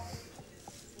run.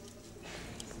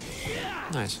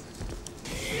 Nice.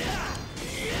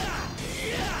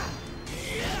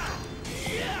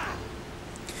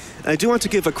 I do want to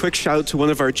give a quick shout out to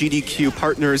one of our GDQ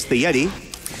partners, the Yeti.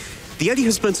 The Yeti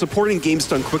has been supporting Games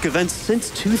Done Quick events since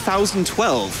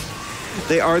 2012.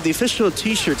 They are the official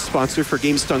t-shirt sponsor for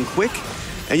Games Done Quick,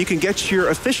 and you can get your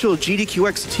official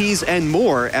GDQx tees and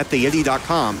more at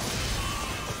theyeti.com.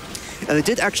 And they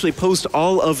did actually post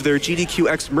all of their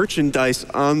GDQx merchandise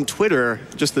on Twitter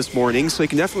just this morning, so you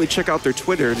can definitely check out their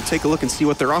Twitter to take a look and see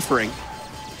what they're offering.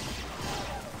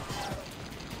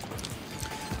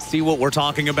 See what we're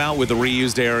talking about with the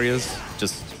reused areas?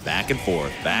 Just back and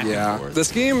forth, back and forth.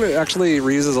 This game actually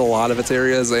reuses a lot of its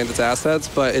areas and its assets,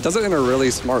 but it does it in a really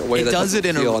smart way that doesn't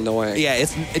feel annoying. Yeah,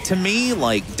 to me,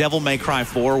 like, Devil May Cry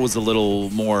 4 was a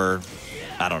little more,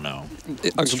 I don't know,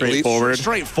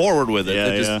 straightforward with it.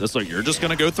 It's like, you're just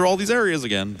going to go through all these areas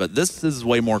again, but this is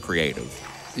way more creative.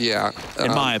 Yeah.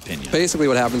 In my opinion. Basically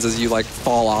what happens is you like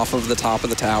fall off of the top of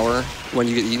the tower when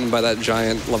you get eaten by that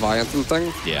giant Leviathan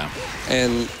thing. Yeah.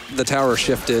 And the tower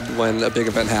shifted when a big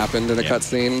event happened in a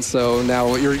cutscene. So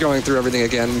now you're going through everything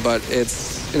again, but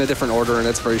it's in a different order and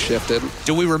it's very shifted.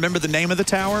 Do we remember the name of the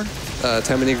tower?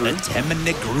 Temini Groove.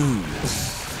 Temini Groove.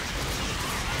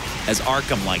 As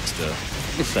Arkham likes to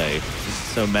say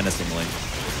so menacingly.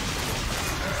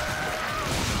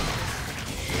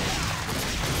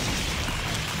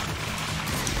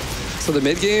 So the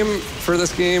mid-game for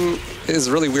this game is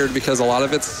really weird because a lot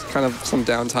of it's kind of some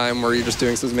downtime where you're just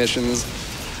doing some missions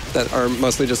that are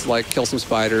mostly just like kill some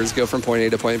spiders, go from point A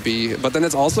to point B. But then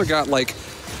it's also got like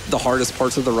the hardest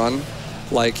parts of the run.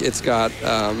 Like it's got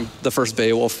the first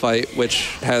Beowulf fight,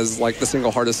 which has like the single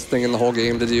hardest thing in the whole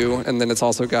game to do. And then it's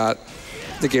also got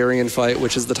the Garian fight,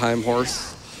 which is the time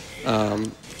horse,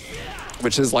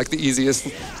 which is like the easiest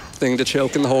thing to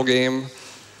choke in the whole game.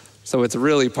 So it's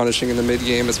really punishing in the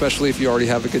mid-game, especially if you already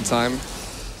have a good time.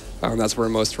 That's where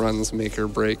most runs make or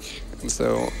break. And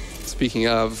so speaking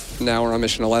of, now we're on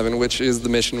mission 11, which is the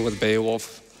mission with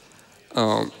Beowulf.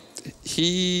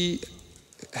 He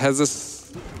has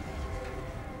this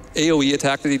AoE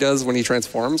attack that he does when he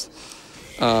transforms.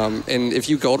 And if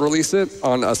you gold release it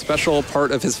on a special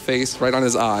part of his face, right on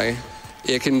his eye,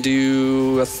 it can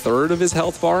do a third of his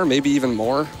health bar, maybe even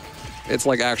more. It's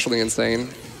like actually insane.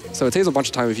 So it takes a bunch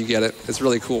of time if you get it. It's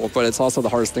really cool, but it's also the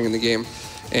hardest thing in the game.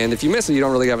 And if you miss it, you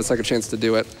don't really have a second chance to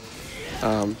do it.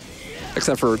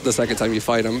 Except for the second time you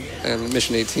fight him, and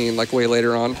mission 18, like way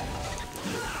later on.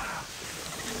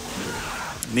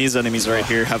 These enemies right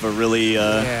here have a really,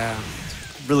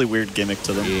 really weird gimmick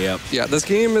to them. Yep. Yeah, this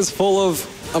game is full of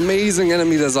amazing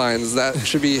enemy designs that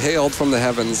should be hailed from the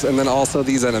heavens, and then also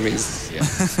these enemies. Yeah.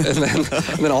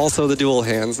 and then also the dual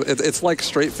hands. It's like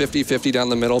straight 50-50 down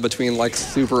the middle between like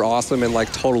super awesome and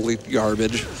like totally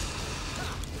garbage.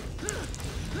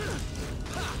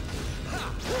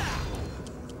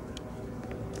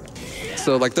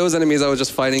 So like those enemies I was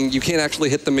just fighting, you can't actually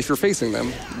hit them if you're facing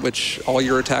them, which all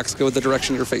your attacks go the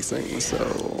direction you're facing, so.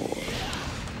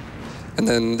 And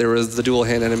then there was the dual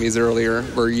hand enemies earlier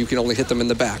where you can only hit them in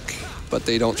the back, but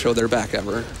they don't show their back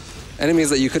ever. Enemies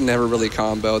that you could never really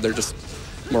combo, they're just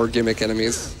more gimmick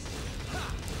enemies.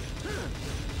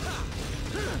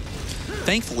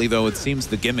 Thankfully, though, it seems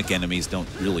the gimmick enemies don't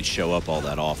really show up all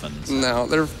that often. So. No,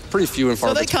 they're pretty few and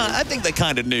far between. I think they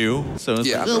kind of knew. So it's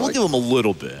yeah, we'll give them a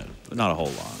little bit, but not a whole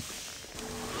lot.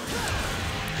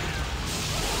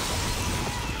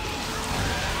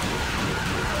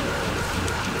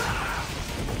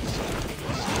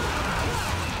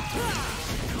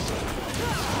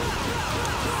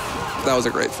 That was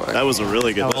a great fight. That was a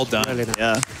really good. Well done. Really nice.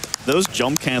 Yeah, those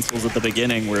jump cancels at the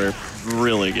beginning were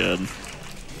really good.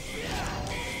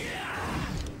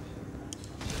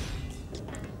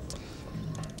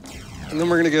 And then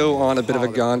we're gonna go on a bit of a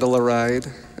gondola ride.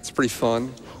 It's pretty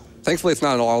fun. Thankfully, it's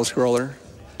not an auto-scroller.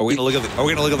 Are we gonna look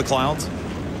at the clouds?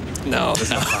 No.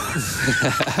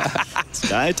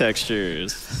 Sky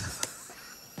textures.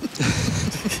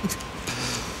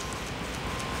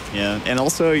 Yeah, and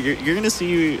also you're going to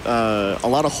see a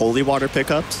lot of holy water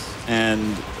pickups,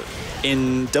 and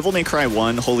in Devil May Cry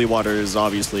 1, holy water is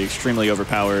obviously extremely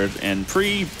overpowered and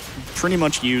pretty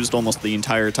much used almost the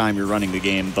entire time you're running the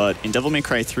game, but in Devil May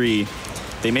Cry 3,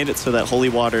 they made it so that holy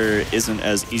water isn't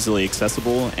as easily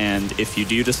accessible, and if you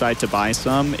do decide to buy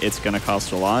some, it's going to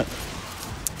cost a lot.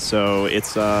 So it's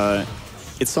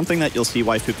something that you'll see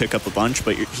Waifu pick up a bunch,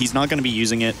 but he's not going to be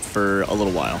using it for a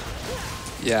little while.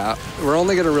 Yeah, we're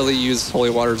only going to really use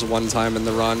holy waters one time in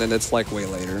the run, and it's like way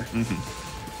later.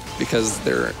 Because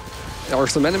there are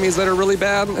some enemies that are really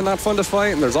bad and not fun to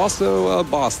fight, and there's also a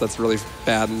boss that's really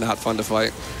bad and not fun to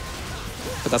fight.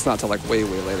 But that's not till like way,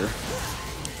 way later.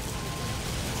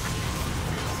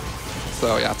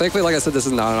 So yeah, thankfully, like I said, this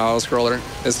is not an auto-scroller.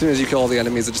 As soon as you kill all the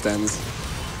enemies, it just ends.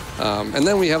 And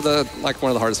then we have one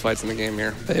of the hardest fights in the game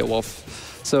here, Beowulf.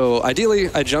 So ideally,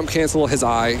 I jump cancel his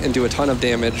eye and do a ton of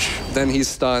damage. Then he's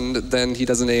stunned, then he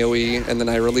does an AoE, and then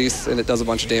I release and it does a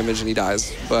bunch of damage and he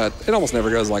dies. But it almost never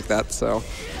goes like that, so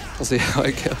we'll see how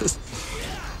it goes.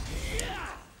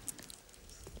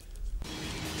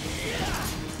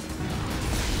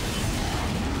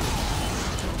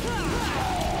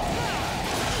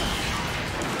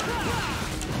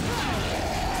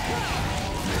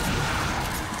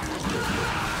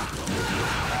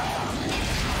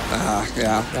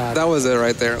 Yeah, that was it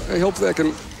right there. I hope that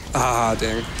can...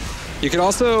 dang. You can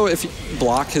also, if you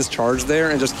block his charge there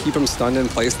and just keep him stunned in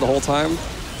place the whole time,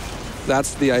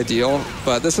 that's the ideal,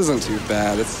 but this isn't too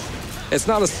bad. It's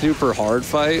not a super hard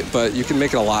fight, but you can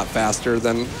make it a lot faster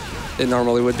than it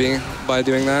normally would be by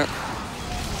doing that.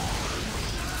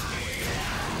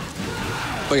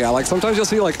 But yeah, like sometimes you'll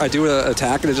see like I do an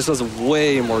attack and it just does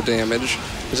way more damage.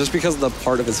 It's just because of the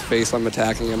part of his face I'm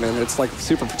attacking him in. It's like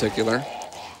super particular.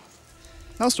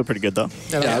 That was still pretty good, though.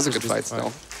 Yeah, it was a good fight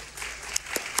still.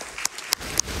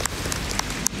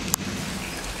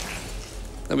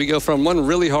 And we go from one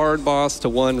really hard boss to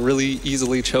one really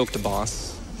easily choked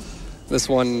boss. This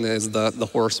one is the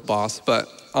horse boss, but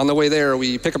on the way there,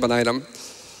 we pick up an item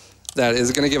that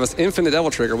is going to give us infinite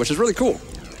devil trigger, which is really cool.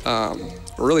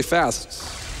 Really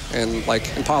fast and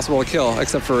like impossible to kill,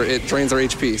 except for it drains our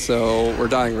HP, so we're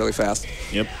dying really fast.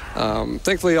 Yep.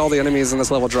 Thankfully, all the enemies in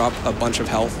this level drop a bunch of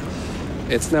health.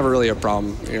 It's never really a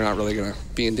problem. You're not really going to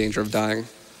be in danger of dying.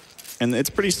 And it's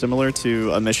pretty similar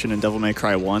to a mission in Devil May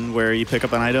Cry 1 where you pick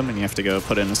up an item and you have to go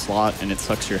put it in a slot and it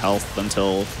sucks your health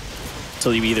until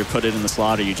you either put it in the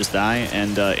slot or you just die.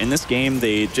 And in this game,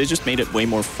 they just made it way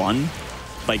more fun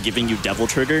by giving you Devil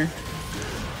Trigger.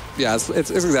 Yeah, it's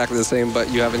exactly the same,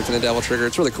 but you have infinite Devil Trigger.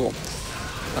 It's really cool.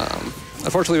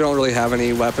 Unfortunately, we don't really have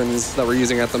any weapons that we're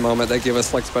using at the moment that give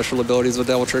us like special abilities with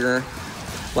Devil Trigger.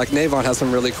 Like Navon has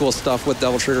some really cool stuff with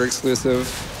Devil Trigger exclusive.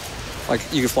 Like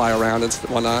you can fly around and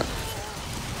whatnot.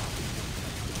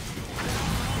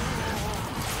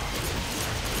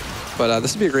 But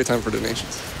this would be a great time for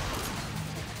donations.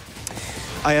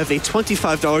 I have a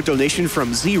 $25 donation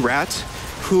from Z-Rat,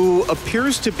 who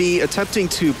appears to be attempting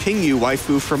to ping you,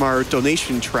 Waifu, from our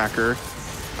donation tracker.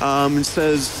 It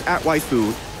says,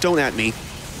 @Waifu, don't at me.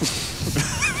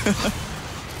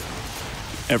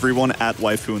 Everyone at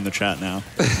Waifu in the chat now.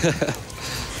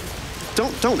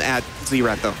 Don't at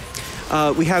Z-Rat,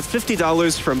 though. We have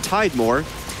 $50 from Tidemore.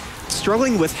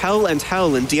 Struggling with Hell and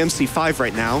Hell in DMC5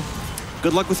 right now.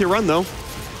 Good luck with your run, though.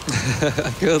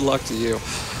 Good luck to you.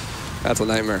 That's a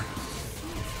nightmare.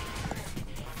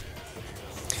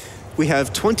 We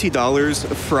have $20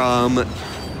 from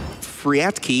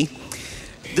Friatki.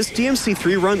 This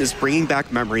DMC3 run is bringing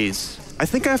back memories. I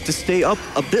think I have to stay up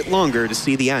a bit longer to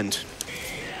see the end.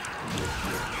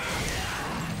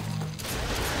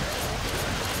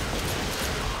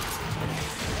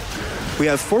 We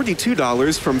have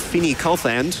 $42 from Fini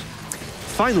Kulthand.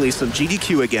 Finally, some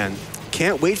GDQ again.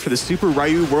 Can't wait for the Super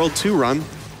Ryu World 2 run.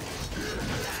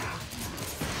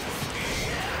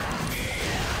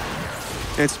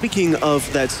 And speaking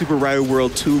of that Super Ryu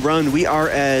World 2 run, we are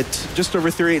at just over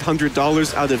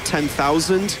 $3,800 out of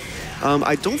 10,000.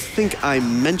 I don't think I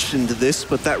mentioned this,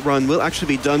 but that run will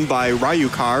actually be done by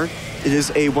Ryukar. It is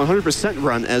a 100%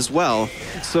 run as well.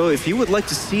 So if you would like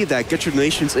to see that, get your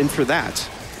donations in for that.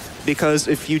 Because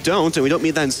if you don't, and we don't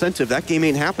meet that incentive, that game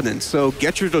ain't happening. So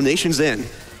get your donations in.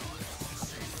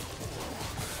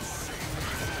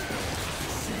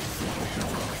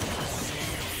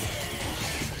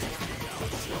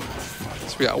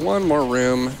 So we got one more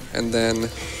room, and then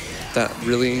that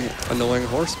really annoying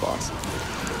horse boss.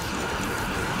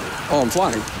 Oh, I'm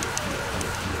flying.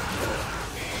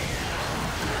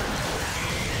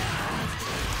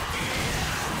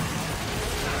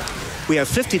 We have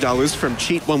 $50 from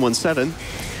Cheat117.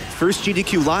 first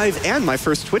GDQ Live and my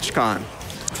first TwitchCon.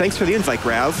 Thanks for the invite,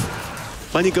 Grav.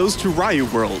 Money goes to Ryu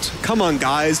World. Come on,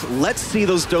 guys. Let's see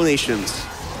those donations.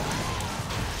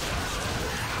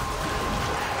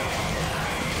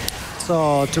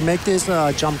 So to make these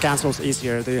jump cancels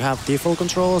easier, do you have default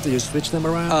controls? Do you switch them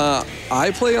around? I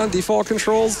play on default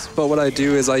controls, but what I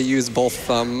do is I use both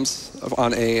thumbs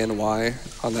on A and Y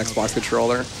on the Xbox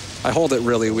controller. I hold it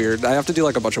really weird. I have to do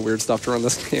like a bunch of weird stuff to run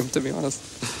this game, to be honest.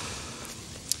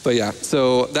 But yeah,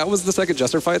 so that was the second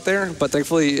Jester fight there, but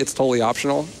thankfully it's totally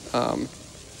optional.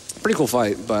 Pretty cool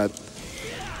fight, but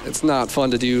it's not fun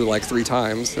to do like 3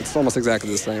 times. It's almost exactly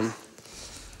the same.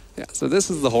 Yeah, so this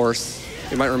is the horse.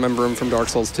 You might remember him from Dark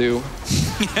Souls 2.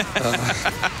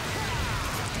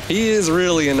 He is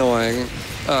really annoying.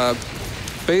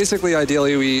 Basically,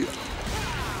 ideally, we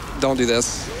don't do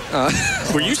this.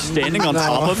 Were you standing on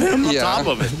top of him? Yeah. On top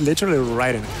of it? Literally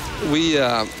right in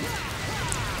it.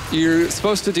 You're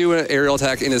supposed to do an aerial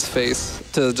attack in his face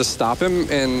to just stop him,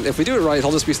 and if we do it right,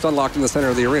 he'll just be stun locked in the center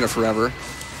of the arena forever.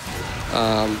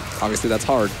 Obviously, that's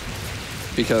hard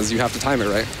because you have to time it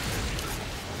right.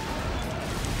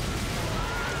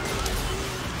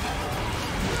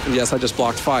 And yes, I just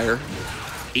blocked fire.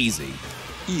 Easy.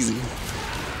 Easy.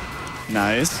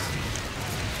 Nice.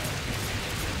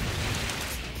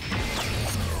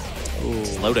 Ooh.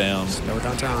 Slow down. Slow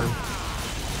down time.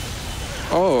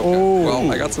 Oh, okay. Well,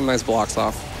 I got some nice blocks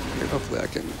off. Hopefully I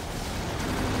can...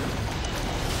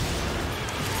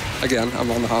 Again, I'm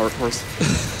on the horse.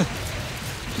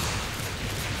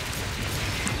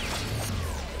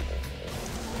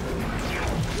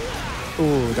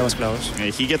 Ooh, that was close. Yeah,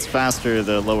 he gets faster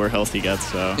the lower health he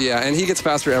gets, so... Yeah, and he gets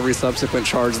faster every subsequent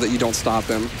charge that you don't stop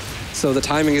him. So the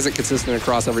timing isn't consistent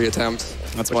across every attempt.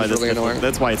 That's why really annoying.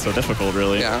 That's why it's so difficult,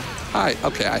 really. Yeah.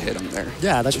 Okay, I hit him there.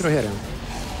 Yeah, that should have hit him.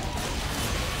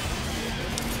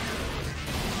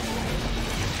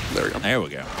 There we go. There we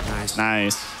go. Nice.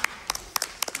 Nice.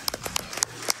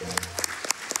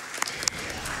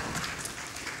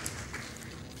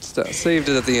 Saved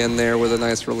it at the end there with a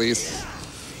nice release.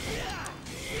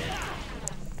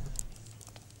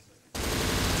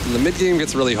 And the mid game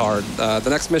gets really hard. The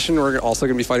next mission, we're also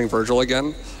going to be fighting Virgil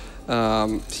again.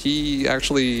 He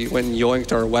actually went and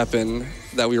yoinked our weapon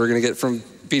that we were going to get from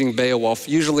beating Beowulf.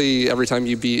 Usually, every time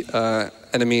you beat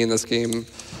enemy in this game,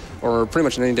 or pretty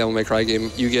much in any Devil May Cry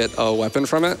game, you get a weapon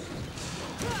from it.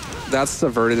 That's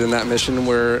subverted in that mission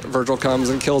where Virgil comes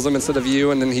and kills him instead of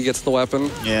you, and then he gets the weapon.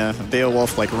 Yeah,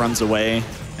 Beowulf like runs away,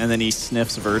 and then he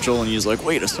sniffs Virgil, and he's like,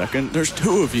 wait a second, there's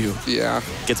 2 of you. Yeah.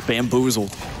 Gets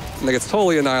bamboozled. And it gets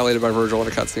totally annihilated by Virgil in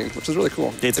a cutscene, which is really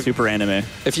cool. It's super anime.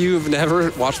 If you've never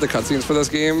watched the cutscenes for this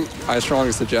game, I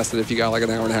strongly suggest it if you got like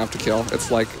an hour and a half to kill. It's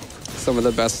like some of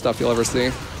the best stuff you'll ever see.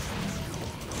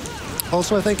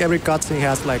 Also, I think every cutscene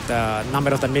has like the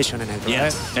number of the mission in it, right?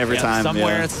 Yes. Every time,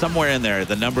 Somewhere, somewhere in there,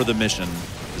 the number of the mission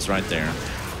is right there.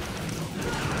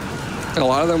 And a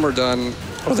lot of them were done,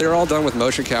 well, they're all done with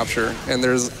motion capture. And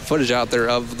there's footage out there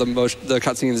of the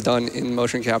cutscenes done in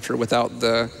motion capture without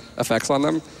the effects on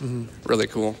them. Mm-hmm. Really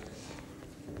cool.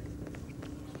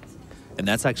 And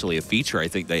that's actually a feature I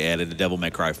think they added to Devil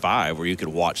May Cry 5 where you could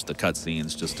watch the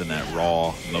cutscenes just in that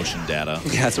raw motion data.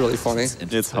 Yeah, it's really funny.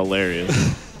 It's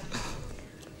hilarious.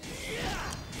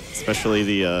 Especially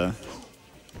the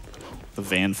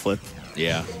van flip.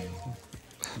 Yeah.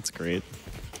 It's great.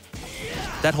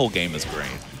 That whole game is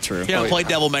great. True. If you haven't played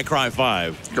Devil May Cry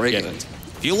 5, Great get game. it.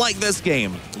 If you like this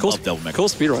game, Cool, love Devil May Cry. cool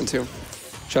speedrun too.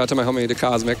 Shout out to my homie to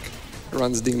Cosmic, who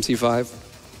runs DMC5.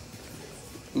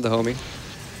 The homie.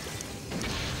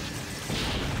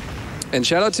 And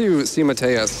shout out to C.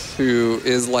 Mateus, who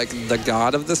is like the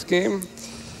god of this game.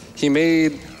 He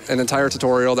made an entire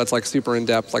tutorial that's like super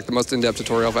in-depth, like the most in-depth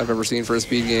tutorial I've ever seen for a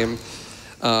speed game.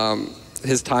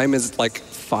 His time is like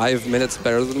 5 minutes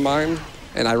better than mine,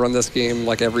 and I run this game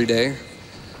like every day.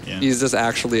 Yeah. He's just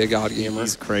actually a god gamer.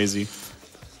 He's crazy.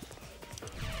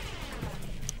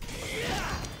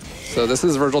 So this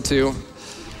is Virgil 2.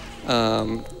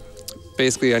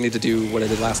 Basically, I need to do what I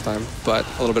did last time, but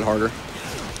a little bit harder.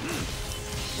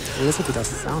 Listen to the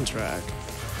soundtrack.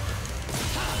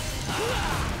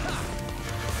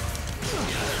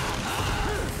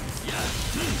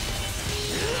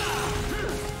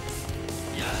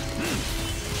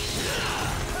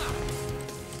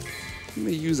 Let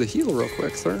me use a heal real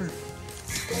quick, sir.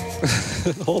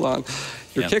 Hold on.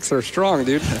 Your kicks are strong,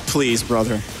 dude. Please,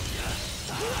 brother.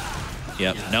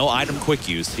 Yep. No item quick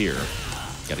use here.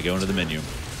 Got to go into the menu.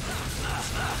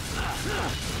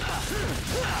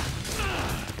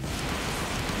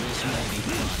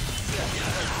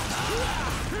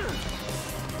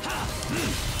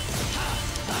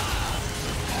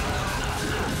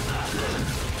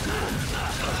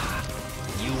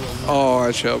 Oh,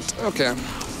 I choked. Okay.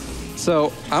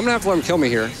 So I'm gonna have to let him kill me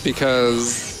here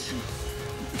because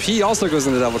he also goes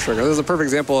into Devil Trigger. This is a perfect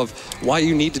example of why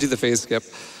you need to do the phase skip,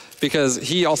 because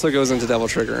he also goes into Devil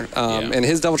Trigger. And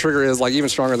his Devil Trigger is like even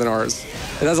stronger than ours.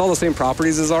 It has all the same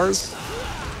properties as ours,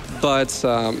 but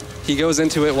he goes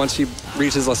into it once he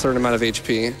reaches a certain amount of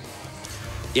HP.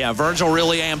 Yeah, Virgil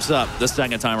really amps up the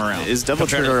second time around. His Devil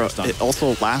Trigger, it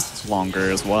also lasts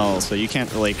longer as well, so you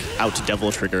can't like out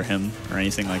Devil Trigger him or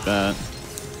anything like that.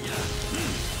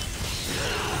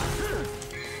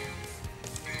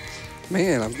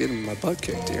 Man, I'm getting my butt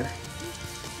kicked here.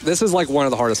 This is like one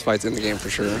of the hardest fights in the game for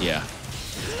sure. Yeah.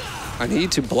 I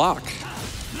need to block.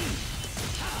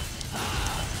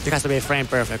 It has to be frame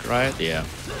perfect, right? Yeah.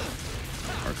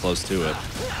 Or close to it.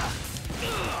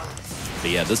 But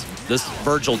yeah, this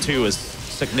Virgil 2 is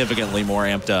significantly more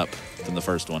amped up than the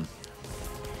first one.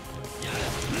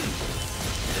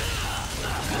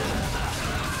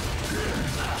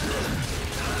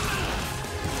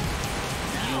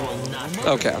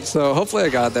 Okay, so hopefully I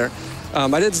got it there.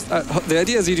 The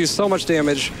idea is you do so much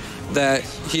damage that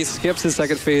he skips his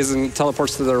second phase and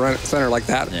teleports to the center like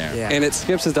that. Yeah. And it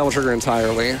skips his Devil Trigger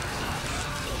entirely.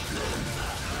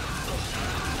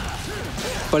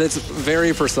 But it's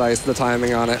very precise, the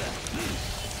timing on it.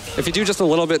 If you do just a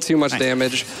little bit too much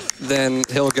damage, then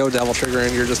he'll go Devil Trigger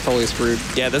and you're just totally screwed.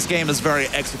 Yeah, this game is very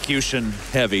execution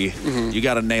heavy. You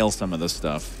got to nail some of this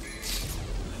stuff.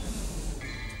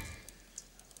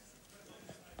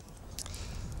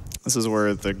 This is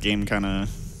where the game kind of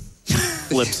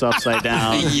flips upside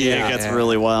down. Yeah. It gets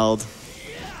really wild.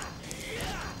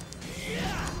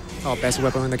 Oh, best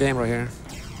weapon in the game right here.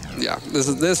 Yeah, this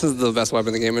is the best weapon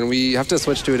in the game, and we have to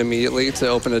switch to it immediately to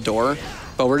open a door,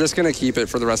 but we're just going to keep it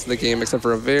for the rest of the game, except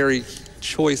for a very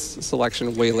choice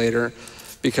selection way later,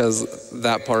 because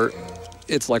that part,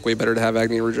 it's like way better to have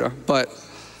Agni Ruja. But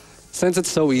since it's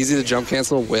so easy to jump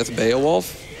cancel with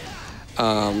Beowulf,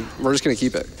 we're just going to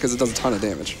keep it, because it does a ton of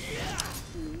damage.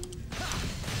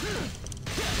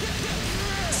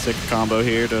 Sick combo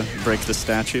here to break the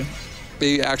statue.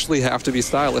 They actually have to be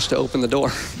stylish to open the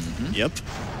door. Yep.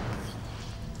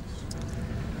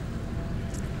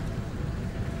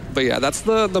 But yeah, that's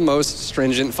the most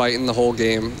stringent fight in the whole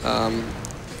game.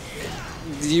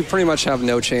 You pretty much have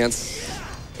no chance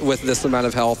with this amount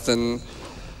of health and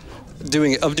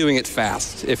doing it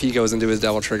fast if he goes into his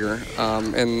Devil Trigger.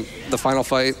 And the final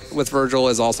fight with Virgil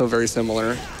is also very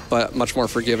similar, but much more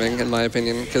forgiving in my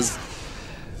opinion, because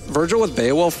Virgil with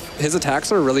Beowulf, his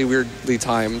attacks are really weirdly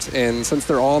timed, and since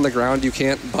they're all on the ground, you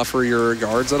can't buffer your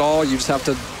guards at all. You just have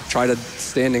to try to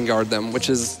stand and guard them, which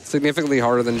is significantly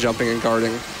harder than jumping and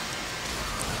guarding.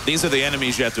 These are the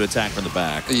enemies you have to attack from the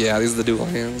back. Yeah, these are the dual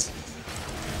hands.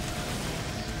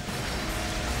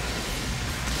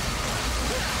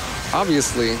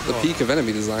 Obviously, the peak of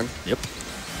enemy design. Yep.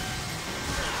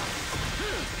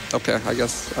 Okay, I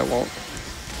guess I won't.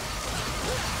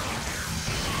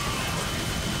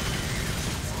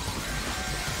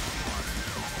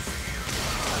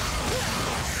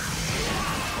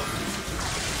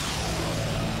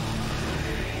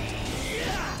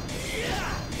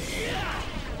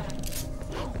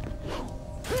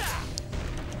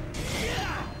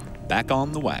 Back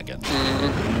on the wagon.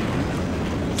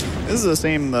 This is the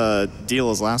same deal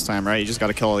as last time, right? You just got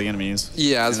to kill all the enemies.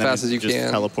 Yeah, as fast as you just can.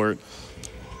 Teleport.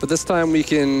 But this time we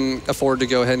can afford to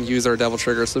go ahead and use our Devil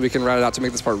Trigger so we can route it out to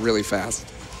make this part really fast.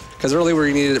 Because earlier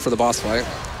we needed it for the boss fight.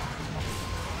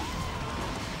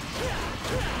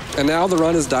 And now the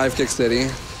run is Dive Kick City.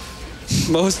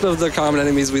 Most of the common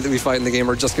enemies that we fight in the game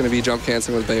are just going to be jump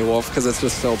canceling with Beowulf because it's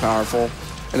just so powerful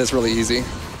and it's really easy.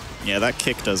 Yeah, that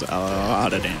kick does a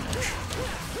lot of damage.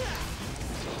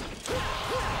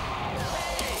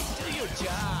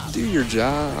 Do your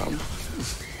job.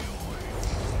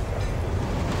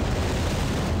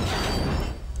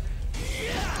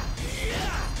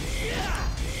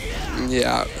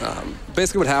 Yeah,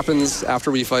 basically what happens after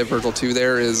we fight Virgil 2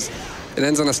 there is it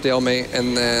ends on a stalemate,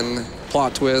 and then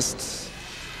plot twist,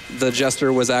 the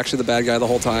Jester was actually the bad guy the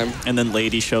whole time. And then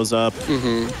Lady shows up.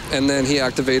 And then he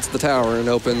activates the tower and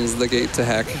opens the gate to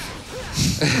heck.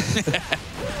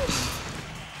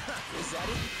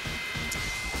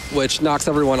 Which knocks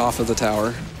everyone off of the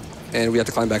tower, and we have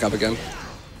to climb back up again.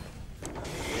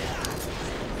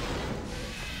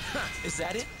 Is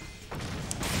that it?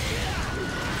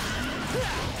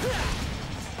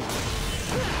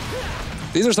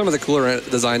 These are some of the cooler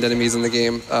designed enemies in the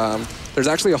game. There's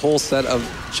actually a whole set of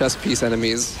chess piece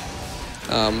enemies.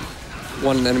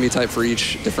 One enemy type for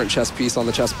each different chess piece on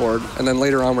the chessboard. And then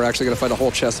later on, we're actually going to fight a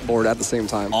whole chessboard at the same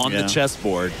time. On the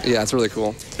chessboard. Yeah, it's really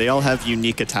cool. They all have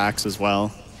unique attacks as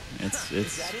well.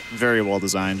 It's very well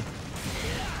designed.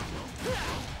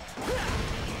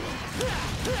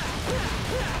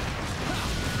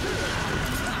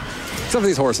 Except for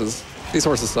these horses. These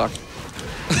horses suck.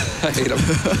 I hate them.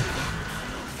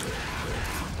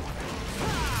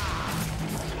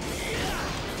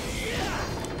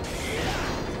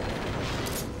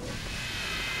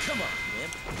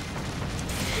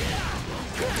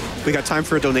 We got time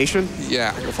for a donation?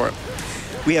 Yeah, go for it.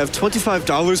 We have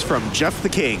 $25 from Jeff the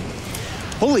King.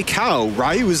 Holy cow,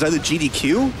 Ryu is at a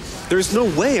GDQ? There's no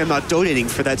way I'm not donating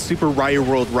for that Super Ryu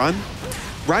World run.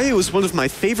 Ryu is one of my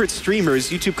favorite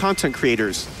streamers, YouTube content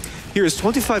creators. Here is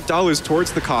 $25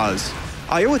 towards the cause.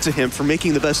 I owe it to him for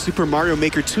making the best Super Mario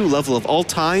Maker 2 level of all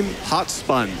time, Hot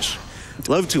Sponge.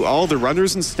 Love to all the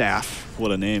runners and staff.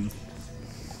 What a name.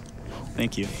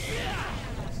 Thank you.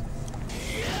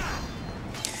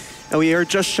 And we are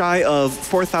just shy of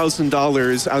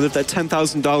 $4,000 out of that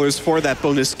 $10,000 for that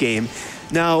bonus game.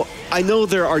 Now, I know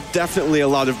there are definitely a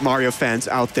lot of Mario fans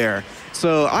out there.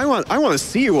 So I want to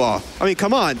see you all. I mean,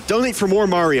 come on, donate for more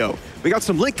Mario. We got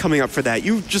some Link coming up for that.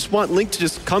 You just want Link to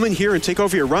just come in here and take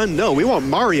over your run? No, we want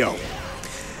Mario.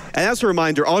 And as a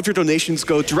reminder, all of your donations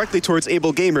go directly towards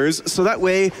able gamers, so that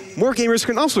way more gamers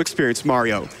can also experience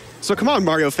Mario. So come on,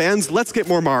 Mario fans, let's get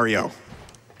more Mario.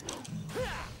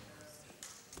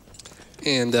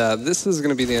 And this is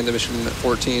going to be the end of mission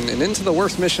 14 and into the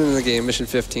worst mission in the game, mission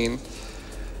 15.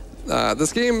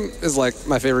 This game is like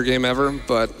my favorite game ever,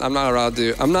 but I'm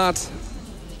not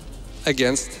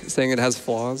against saying it has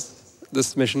flaws.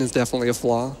 This mission is definitely a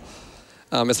flaw.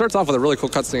 It starts off with a really cool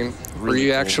cutscene where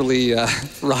you actually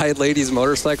ride Lady's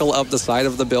motorcycle up the side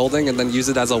of the building and then use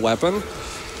it as a weapon.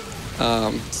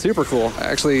 Super cool.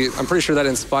 Actually, I'm pretty sure that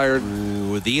inspired...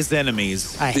 Ooh, these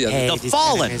enemies. The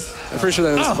Fallen! I'm pretty sure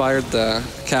that inspired the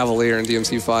Cavalier in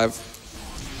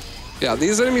DMC5. Yeah,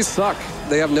 these enemies suck.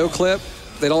 They have no clip.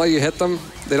 They don't let you hit them.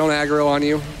 They don't aggro on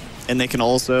you. And they can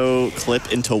also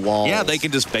clip into walls. Yeah, they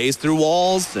can just phase through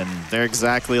walls. And they're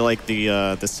exactly like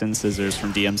the Sin Scissors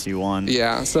from DMC1.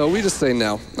 Yeah, so we just say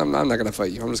no. I'm not going to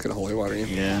fight you. I'm just going to holy water you.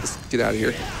 Yeah. Just get out of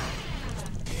here.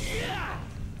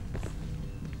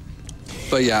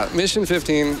 But yeah, mission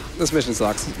 15, this mission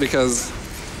sucks because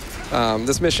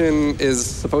this mission is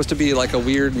supposed to be like a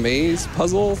weird maze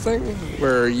puzzle thing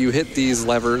where you hit these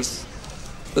levers,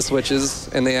 the switches,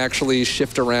 and they actually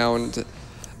shift around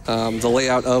the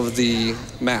layout of the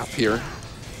map here.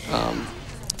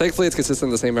 Thankfully, it's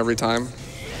consistent the same every time.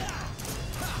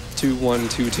 2, 1,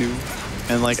 2, 2.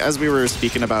 And like as we were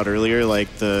speaking about earlier,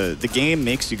 like the game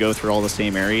makes you go through all the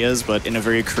same areas, but in a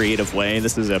very creative way.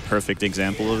 This is a perfect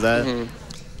example of that. Mm-hmm.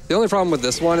 The only problem with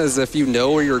this one is if you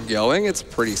know where you're going, it's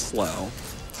pretty slow.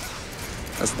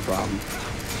 That's the problem.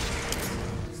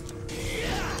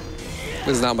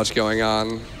 There's not much going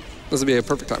on. This would be a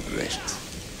perfect time for donations.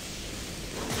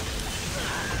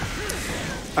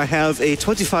 I have a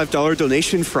 $25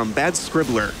 donation from Bad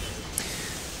Scribbler.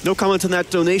 No comment on that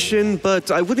donation,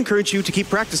 but I would encourage you to keep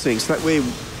practicing, so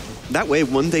that way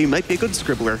one day you might be a good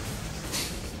scribbler.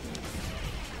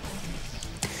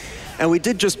 And we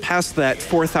did just pass that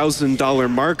 $4,000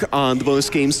 mark on the bonus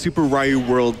game Super Ryu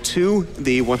World 2,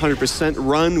 the 100%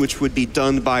 run, which would be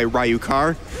done by Ryu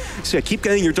Car. So yeah, keep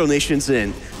getting your donations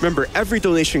in. Remember, every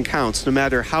donation counts, no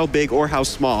matter how big or how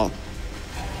small.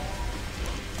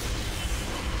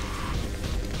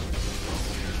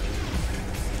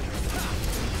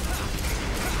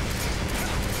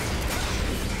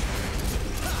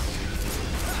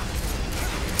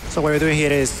 So what we're doing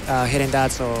here is hitting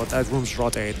that so that rooms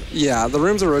rotate. Yeah, the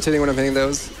rooms are rotating when I'm hitting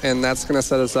those, and that's going to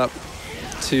set us up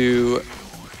to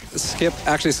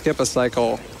actually skip a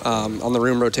cycle on the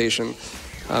room rotation.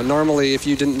 Normally, if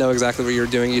you didn't know exactly what you were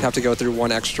doing, you'd have to go through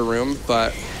one extra room,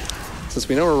 but since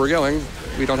we know where we're going,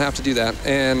 we don't have to do that.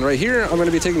 And right here, I'm going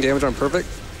to be taking damage on perfect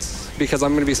because I'm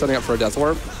going to be setting up for a death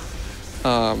warp.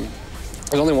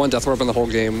 There's only one death warp in the whole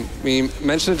game. We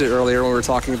mentioned it earlier when we were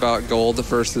talking about gold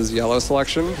versus yellow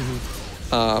selection.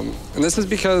 Mm-hmm. And this is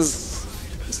because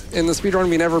in the speedrun,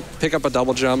 we never pick up a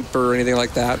double jump or anything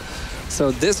like that.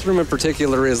 So this room in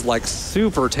particular is like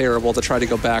super terrible to try to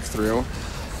go back through.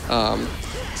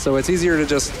 So it's easier to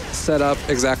just set up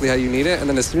exactly how you need it. And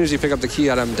then as soon as you pick up the key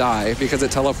item, die, because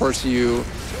it teleports you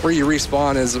where you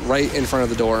respawn is right in front of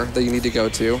the door that you need to go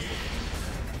to.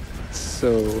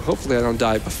 So hopefully I don't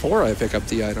die before I pick up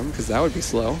the item, because that would be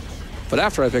slow. But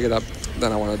after I pick it up,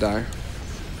 then I want to die.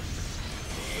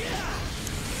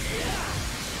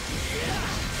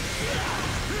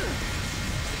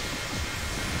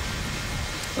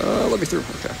 Let me through.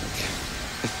 Okay.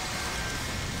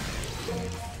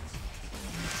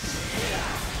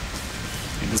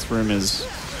 This room is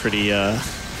pretty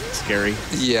scary.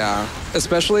 Yeah,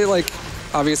 especially like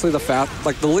obviously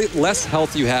the less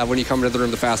health you have when you come into the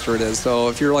room, the faster it is. So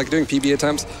if you're like doing PB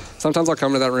attempts, sometimes I'll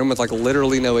come to that room with like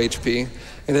literally no HP,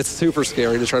 and it's super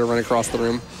scary to try to run across the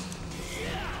room.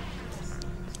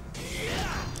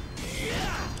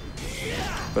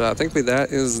 But I think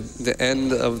that is the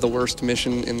end of the worst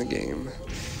mission in the game.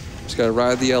 Just gotta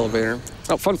ride the elevator.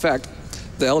 Oh, fun fact,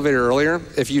 the elevator earlier,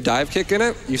 if you dive kick in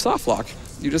it, you soft lock.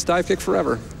 You just dive kick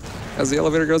forever as the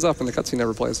elevator goes up and the cutscene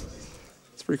never plays.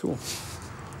 It's pretty cool.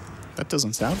 That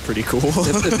doesn't sound pretty cool.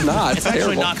 It's not. It's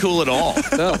actually not cool at all.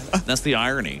 No. That's the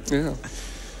irony. Yeah.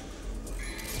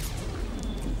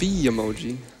 B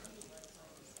emoji.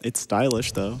 It's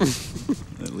stylish, though,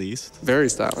 at least. Very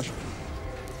stylish.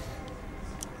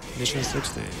 Mission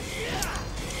 16.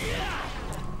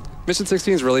 Mission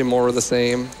 16 is really more of the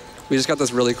same. We just got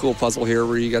this really cool puzzle here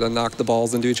where you got to knock the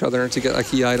balls into each other to get a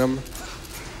key item.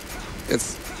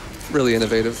 It's really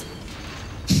innovative.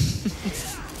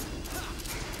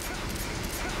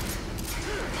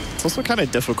 It's also kind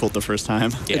of difficult the first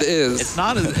time. Yeah. It is. It's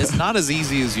not as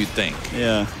easy as you'd think.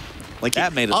 Yeah. Like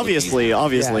that made it obviously,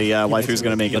 yeah, Waifu's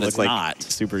going to make it look like not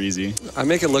super easy. I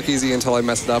make it look easy until I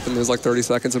mess it up and there's like 30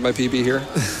 seconds of my PB here.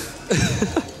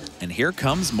 And here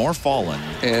comes more Fallen.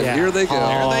 And here they go.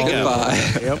 There they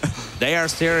Goodbye. go. Yep. They are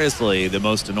seriously the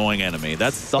most annoying enemy.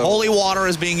 That's the holy water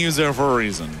is being used there for a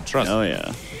reason. Trust me. Oh,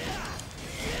 yeah.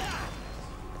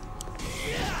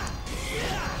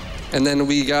 And then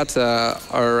we got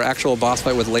our actual boss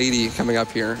fight with Lady coming up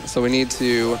here. So we need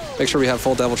to make sure we have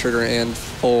full Devil Trigger and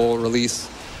full release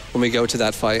when we go to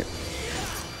that fight.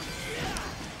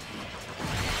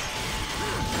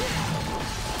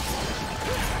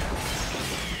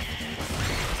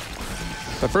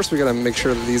 But first we gotta make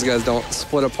sure that these guys don't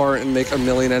split apart and make a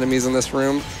million enemies in this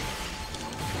room.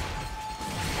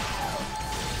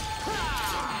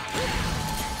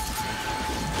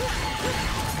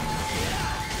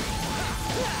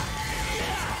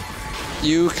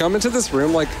 You come into this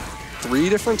room like 3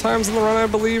 different times in the run, I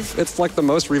believe. It's like the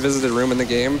most revisited room in the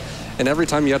game. And every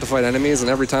time you have to fight enemies,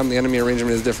 and every time the enemy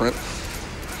arrangement is different.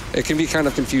 It can be kind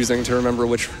of confusing to remember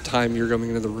which time you're going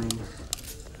into the room.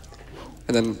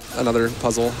 And then another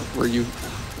puzzle where you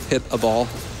hit a ball.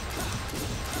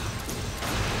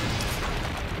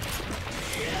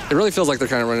 It really feels like they're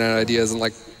kind of running out of ideas in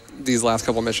like these last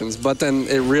couple missions, but then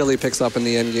it really picks up in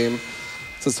the end game.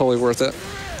 So it's totally worth it.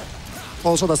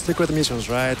 Also the secret missions,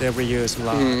 right? They reuse a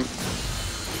lot.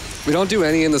 We don't do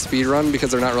any in the speed run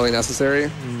because they're not really necessary.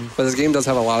 But this game does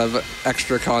have a lot of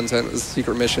extra content,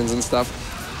 secret missions and stuff.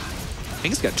 I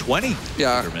think it's got 20.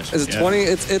 Yeah, it's 20.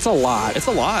 It's a lot. It's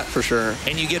a lot for sure.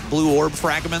 And you get blue orb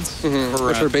fragments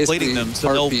for completing them. So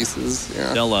heart pieces.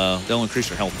 Yeah. They'll increase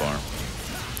your health bar.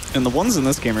 And the ones in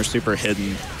this game are super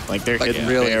hidden. Like they're hidden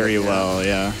really very well.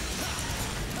 Yeah.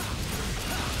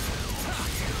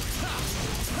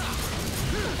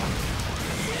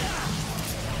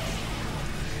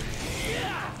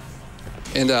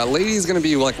 And Lady's going to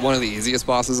be like one of the easiest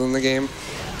bosses in the game.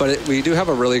 But we do have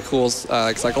a really cool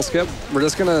cycle skip. We're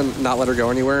just going to not let her go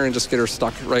anywhere and just get her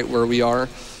stuck right where we are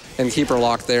and keep her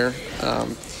locked there.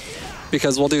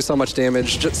 Because we'll do so much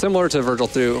damage, similar to Virgil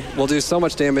 2, we'll do so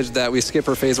much damage that we skip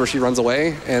her phase where she runs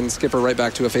away and skip her right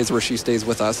back to a phase where she stays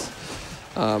with us.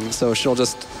 So she'll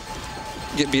just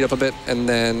get beat up a bit and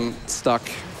then stuck.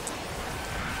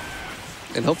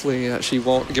 And hopefully she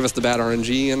won't give us the bad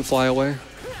RNG and fly away.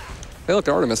 Hey, look,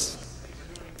 Artemis.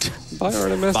 Bye,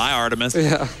 Artemis. Bye, Artemis.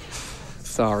 Yeah.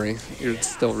 Sorry, you're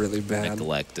still really bad.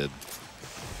 Neglected.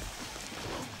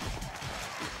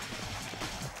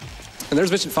 And there's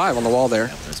Mission 5 on the wall there,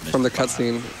 from the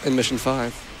cutscene in Mission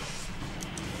 5.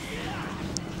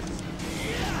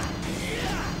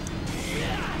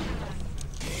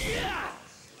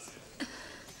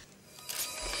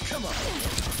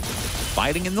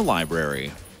 Fighting in the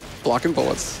library. Blocking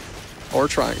bullets. Or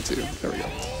trying to. There we go.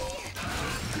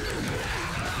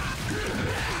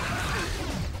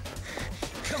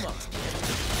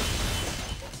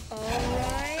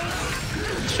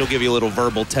 She'll give you little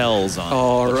verbal tells on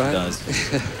what she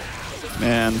does.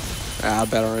 Man. Bad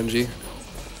RNG.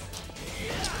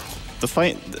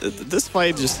 This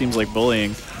fight just seems like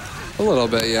bullying. A little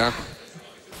bit, yeah.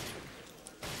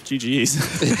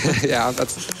 GG's. Yeah,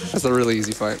 that's a really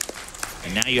easy fight.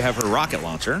 And now you have her rocket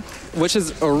launcher. Which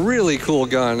is a really cool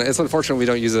gun. It's unfortunate we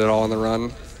don't use it at all in the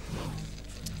run.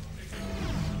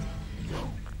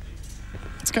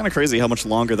 It's kind of crazy how much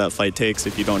longer that fight takes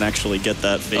if you don't actually get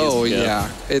that phase. Oh, yeah.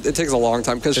 It takes a long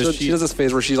time because she does this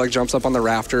phase where she like jumps up on the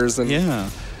rafters and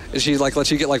she like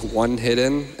lets you get like one hit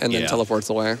in and then teleports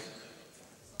away.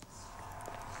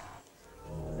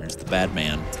 There's the bad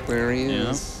man. There he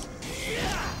is.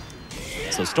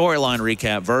 So storyline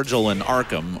recap, Virgil and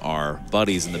Arkham are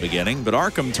buddies in the beginning, but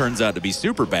Arkham turns out to be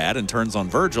super bad and turns on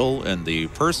Virgil, and the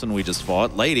person we just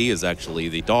fought, Lady, is actually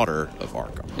the daughter of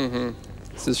Arkham.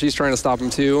 So she's trying to stop him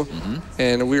too,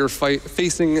 and we are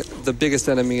facing the biggest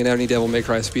enemy in any Devil May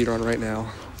Cry speedrun right now,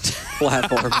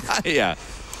 platform. Yeah.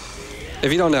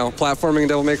 If you don't know, platforming in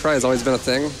Devil May Cry has always been a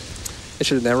thing. It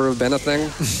should never have been a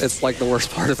thing. It's like the worst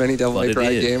part of any Devil May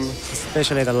Cry game.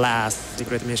 Especially the last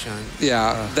secret mission.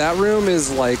 Yeah, that room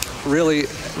is like really,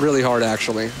 really hard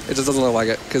actually. It just doesn't look like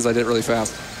it because I did it really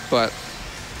fast. But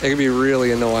it can be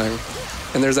really annoying.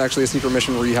 And there's actually a secret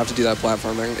mission where you have to do that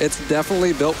platforming. It's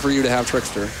definitely built for you to have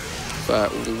Trickster,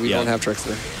 but we don't have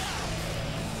Trickster.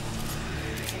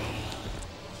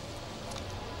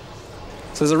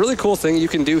 So there's a really cool thing you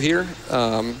can do here.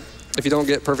 If you don't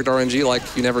get perfect RNG like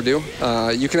you never do,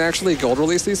 you can actually gold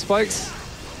release these spikes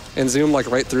and zoom like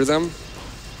right through them.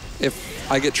 If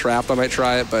I get trapped, I might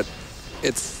try it, but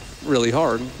it's really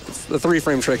hard. It's the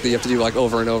 3-frame trick that you have to do like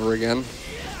over and over again.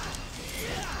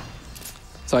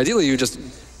 So ideally you just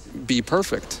be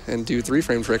perfect and do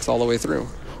 3-frame tricks all the way through.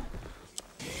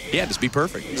 Yeah, just be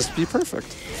perfect. Just be perfect.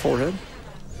 Forehead.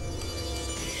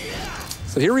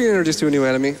 So here we get introduced to a new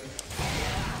enemy.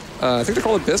 I think they're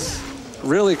called Abyss.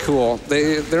 Really cool.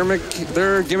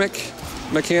 Their gimmick,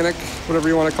 mechanic, whatever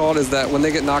you want to call it, is that when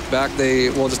they get knocked back, they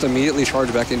will just immediately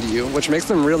charge back into you, which makes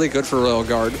them really good for Royal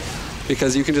Guard,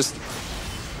 because you can just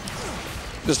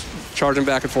charge them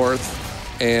back and forth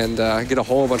and get a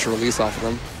whole bunch of release off of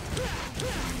them.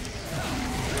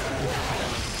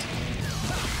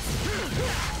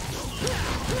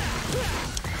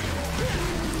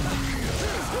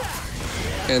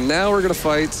 And now we're going to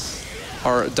fight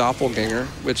our doppelganger,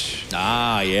 which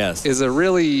is a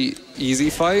really easy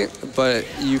fight, but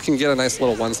you can get a nice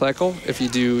little one cycle if you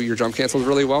do your jump cancels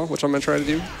really well, which I'm going to try to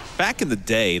do. Back in the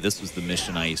day, this was the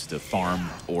mission I used to farm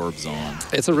orbs on.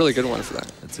 It's a really good one for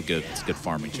that. It's a good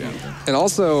farming chapter. And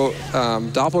also,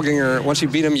 doppelganger, once you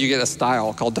beat him, you get a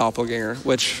style called doppelganger,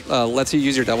 which lets you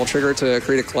use your double trigger to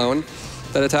create a clone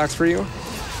that attacks for you.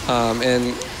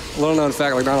 And little known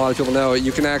fact, like not a lot of people know,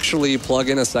 you can actually plug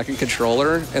in a second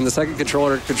controller, and the second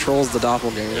controller controls the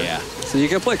doppelganger. Yeah. So you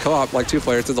can play co-op like 2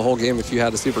 players through the whole game if you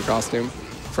had a super costume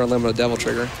for unlimited devil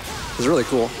trigger. It's really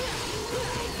cool.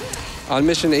 On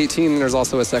mission 18, there's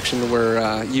also a section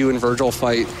where you and Virgil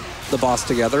fight the boss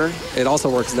together. It also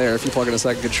works there if you plug in a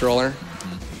second controller.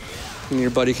 And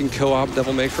your buddy can co-op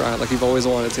Devil May Cry like you've always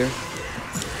wanted to.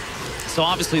 So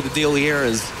obviously the deal here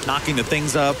is knocking the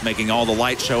things up, making all the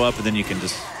lights show up, and then you can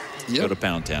just go to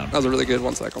Pound Town. That was a really good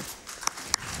one cycle.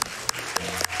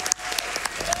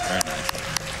 Very nice.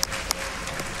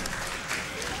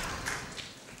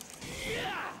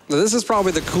 Now, this is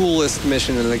probably the coolest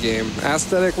mission in the game,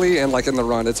 aesthetically and like in the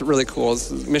run. It's really cool.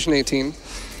 It's mission 18.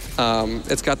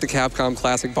 It's got the Capcom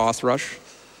classic boss rush.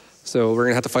 So we're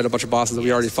gonna have to fight a bunch of bosses that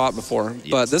we already fought before.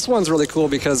 Yes. But this one's really cool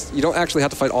because you don't actually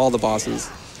have to fight all the bosses.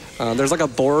 There's like a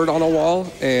board on a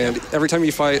wall, and every time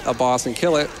you fight a boss and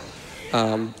kill it,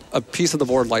 a piece of the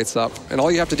board lights up, and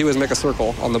all you have to do is make a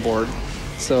circle on the board.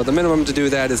 So the minimum to do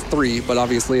that is 3, but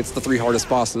obviously it's the 3 hardest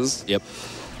bosses. Yep.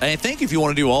 I think if you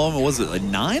want to do all of them, was it like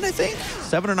 9, I think?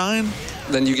 7 or 9?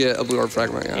 Then you get a blue orb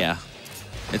fragment, yeah. Yeah.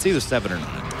 It's either 7 or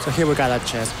 9. So here we got a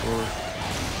chessboard.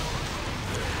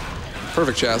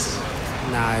 Perfect chess.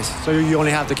 Nice. So you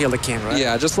only have to kill the king, right?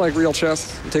 Yeah, just like real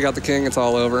chess. You take out the king, it's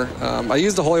all over. I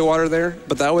used the holy water there,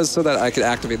 but that was so that I could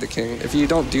activate the king. If you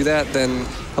don't do that, then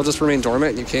he'll just remain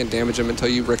dormant and you can't damage him until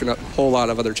you break a whole lot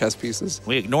of other chess pieces.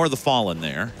 We ignore the fallen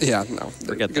there. Yeah, no.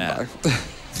 Forget goodbye. that.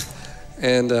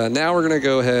 And now we're going to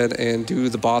go ahead and do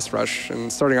the boss rush,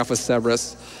 and starting off with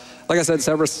Cerberus. Like I said,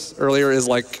 Cerberus earlier is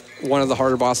like one of the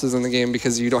harder bosses in the game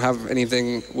because you don't have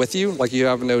anything with you. Like you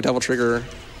have no devil trigger,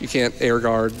 you can't air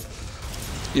guard,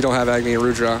 you don't have Agni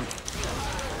Rudra.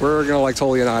 We're going to like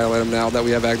totally annihilate him now that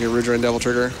we have Agni Rudra and devil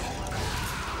trigger.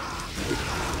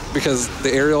 Because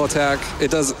the aerial attack,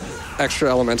 it does extra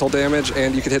elemental damage,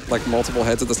 and you could hit like multiple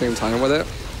heads at the same time with it.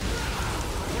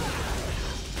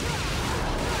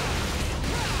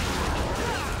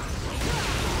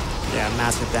 Yeah,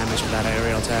 massive damage with that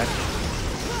aerial attack.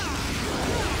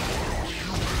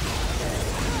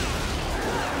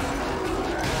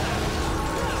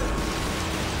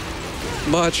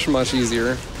 Much, much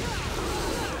easier.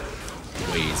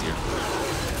 Way easier.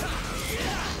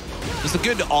 There's a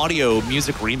good audio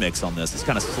music remix on this. It's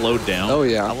kind of slowed down. Oh,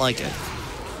 yeah. I like it.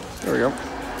 There we go.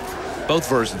 Both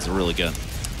versions are really good.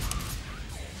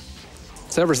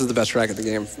 Cerberus is the best track of the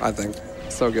game, I think.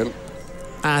 So good.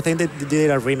 I think they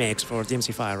did a remix for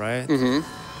DMC5, right? Mm-hmm.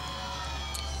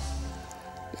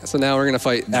 So now we're going to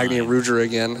fight 9. Agni and Rudra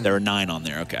again. There are 9 on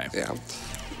there, okay. Yeah.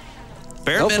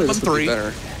 Bare minimum 3.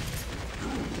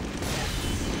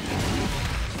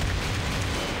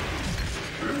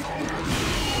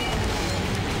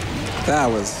 That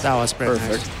was pretty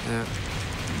perfect. Nice. Yeah.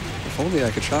 If only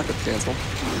I could chocolate cancel.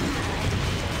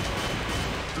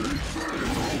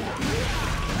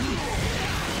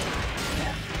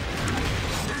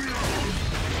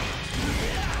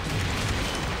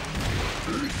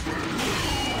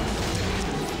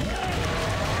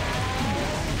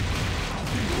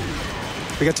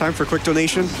 We got time for a quick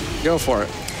donation? Go for it.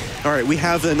 All right, we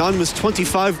have an anonymous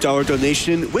 $25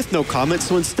 donation with no comment,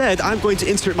 so instead I'm going to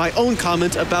insert my own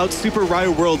comment about Super Mario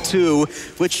World 2,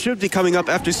 which should be coming up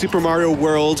after Super Mario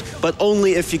World, but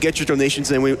only if you get your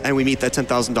donations and we meet that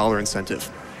 $10,000 incentive.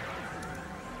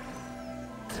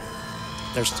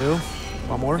 There's 2.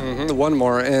 One more? One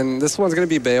more, and this one's going to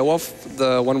be Beowulf,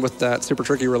 the one with that super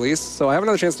tricky release, so I have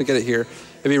another chance to get it here.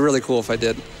 It'd be really cool if I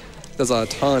did. It does a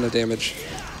ton of damage.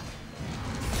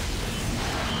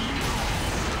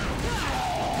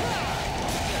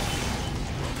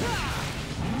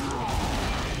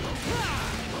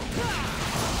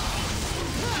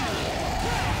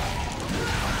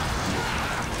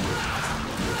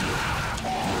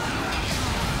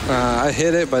 I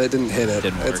hit it, but it didn't hit it.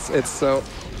 It's so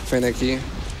finicky.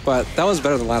 But that was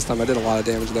better than last time. I did a lot of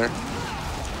damage there.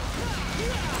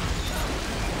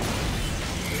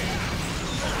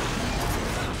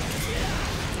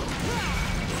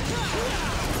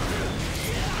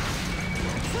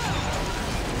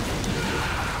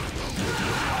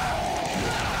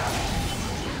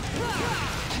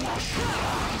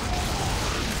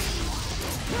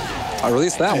 I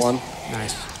released that one.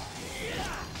 Nice.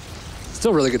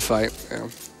 Still really good fight. Yeah.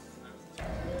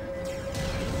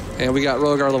 And we got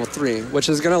Royal Guard level 3, which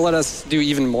is going to let us do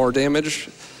even more damage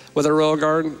with our Royal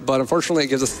Guard, but unfortunately it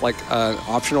gives us like an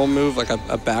optional move, like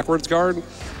a backwards guard,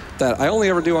 that I only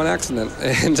ever do on accident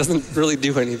and doesn't really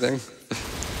do anything.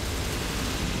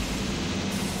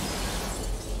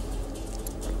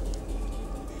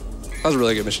 That was a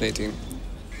really good mission 18.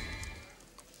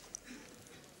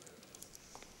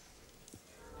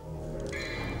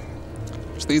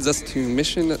 Which leads us to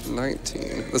mission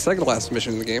 19, the second to last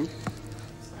mission in the game.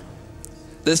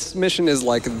 This mission is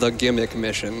like the gimmick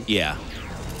mission. Yeah.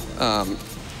 Got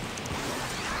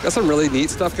some really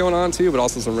neat stuff going on too, but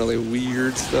also some really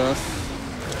weird stuff.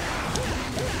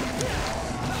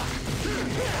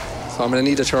 So I'm gonna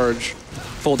need to charge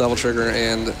full Devil Trigger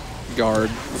and guard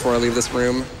before I leave this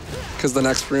room, because the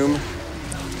next room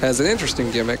has an interesting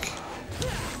gimmick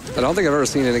that I don't think I've ever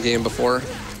seen in a game before.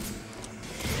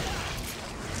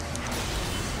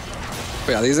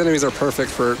 But yeah, these enemies are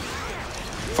perfect for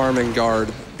farming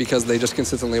guard because they just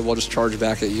consistently will just charge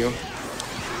back at you.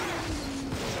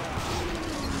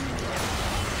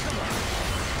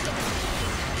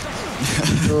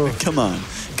 Come on,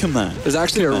 come on. There's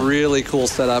actually a really cool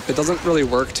setup. It doesn't really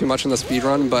work too much in the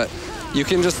speedrun, but you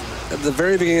can just, at the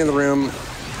very beginning of the room,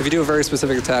 if you do a very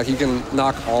specific attack, you can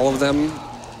knock all of them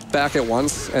back at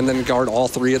once and then guard all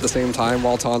 3 at the same time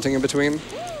while taunting in between.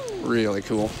 Really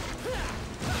cool.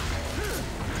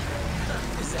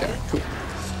 Okay, cool.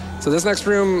 So this next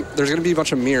room, there's going to be a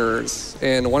bunch of mirrors,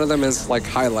 and one of them is like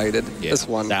highlighted. Yeah, this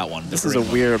one. That one. This is a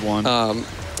weird one.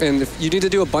 And you need to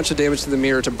do a bunch of damage to the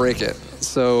mirror to break it.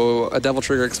 So a Devil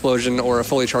Trigger explosion or a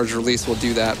fully charged release will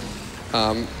do that.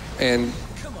 And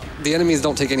the enemies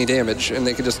don't take any damage, and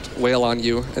they can just wail on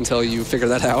you until you figure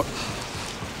that out.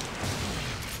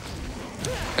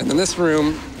 And in this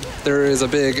room, there is a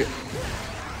big...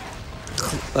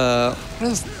 what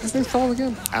is this thing called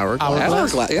again? Hourglass.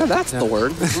 Hourglass. Yeah, that's the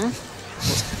word.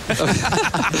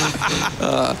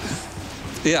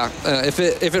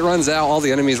 If it runs out, all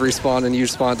the enemies respawn and you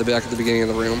spawn at the back at the beginning of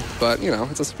the room. But, you know,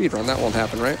 it's a speed run. That won't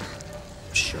happen, right?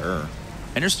 Sure.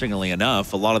 Interestingly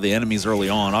enough, a lot of the enemies early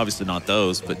on, obviously not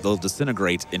those, but they'll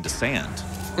disintegrate into sand,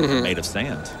 made of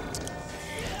sand.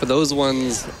 But those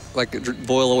ones, like,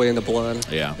 boil away into blood.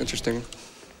 Yeah. Interesting.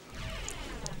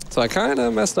 So I kind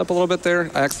of messed up a little bit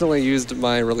there. I accidentally used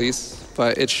my release,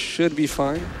 but it should be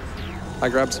fine. I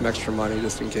grabbed some extra money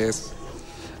just in case.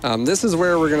 This is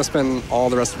where we're going to spend all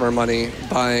the rest of our money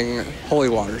buying holy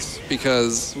waters,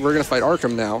 because we're going to fight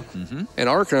Arkham now. And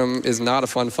Arkham is not a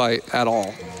fun fight at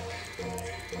all.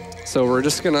 So we're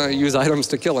just going to use items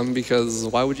to kill him, because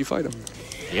why would you fight him?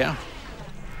 Yeah.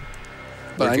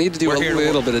 But I need to do a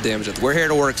little bit of damage at the We're here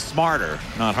to work smarter,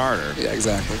 not harder. Yeah,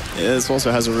 exactly. Yeah, this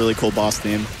also has a really cool boss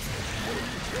theme.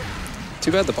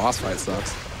 Too bad the boss fight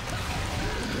sucks.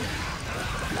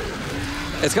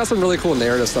 It's got some really cool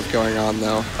narrative stuff going on,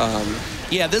 though.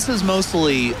 Yeah, this is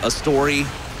mostly a story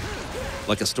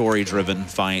like a story-driven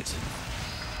fight,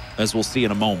 as we'll see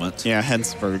in a moment. Yeah,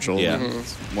 hence Virgil. Yeah.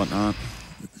 Whatnot.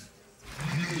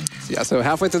 Yeah, so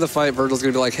halfway through the fight, Virgil's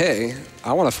gonna be like, hey,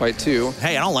 I want to fight too.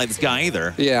 Hey, I don't like this guy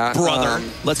either. Yeah. Brother,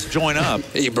 let's join up.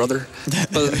 Hey, brother.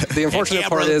 But the unfortunate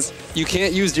part brother. is you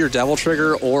can't use your Devil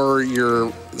Trigger or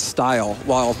your style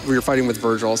while you're fighting with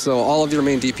Virgil. So all of your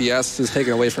main DPS is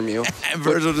taken away from you. And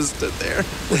Virgil just stood there.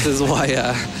 Which is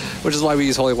why we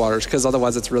use Holy Waters, because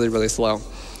otherwise it's really, really slow.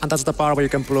 And that's the part where you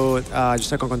can put your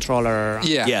second controller.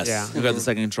 Yeah. Yes, Yeah. you got the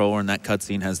second controller, and that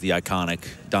cutscene has the iconic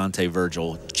Dante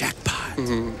Virgil jackpot.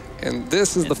 And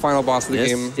this is the final boss of the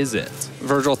game. This is it.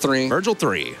 Virgil 3. Virgil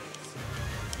 3.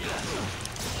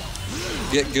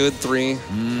 Get good 3.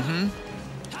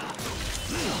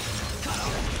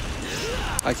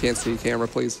 I can't see camera,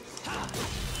 please.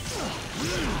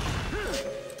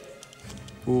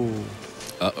 Ooh.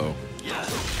 Uh-oh.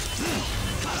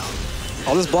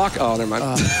 I'll just block. Oh, never mind.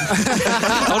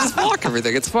 I'll just block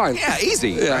everything. It's fine. Yeah, easy.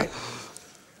 Yeah. Right?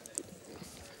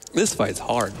 This fight's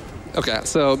hard. Okay,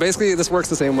 so basically this works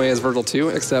the same way as Virgil 2,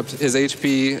 except his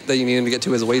HP that you need him to get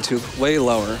to is way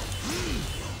lower.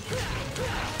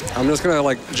 I'm just gonna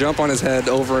like jump on his head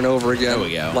over and over again, There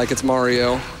we go. like it's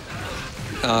Mario,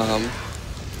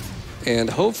 and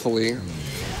hopefully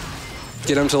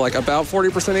get him to like about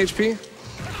 40% HP,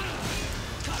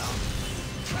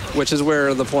 which is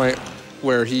where the point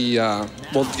where he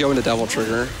will go into Devil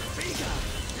Trigger.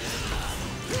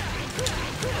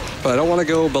 But I don't want to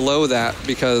go below that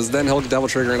because then he'll Devil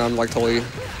Trigger and I'm like totally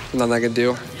nothing I can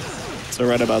do. So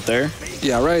right about there?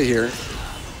 Yeah, right here.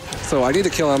 So I need to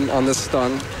kill him on this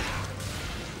stun.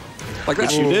 Like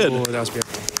that. Which you did. Ooh, that was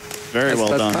beautiful. Very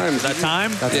well done. Time. Is that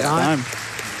time? That's Yeah. time.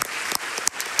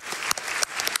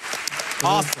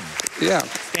 Awesome. Yeah.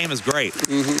 This game is great.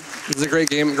 It's a great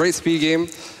game, great speed game.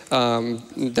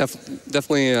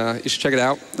 Definitely, you should check it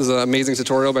out. There's an amazing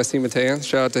tutorial by Steve Matea.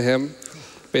 Shout out to him.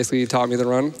 Basically, he taught me the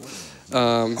run.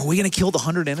 Are we going to kill the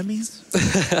 100 enemies?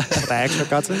 The extra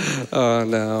cutscene? Oh,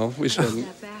 no, we shouldn't.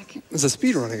 It's a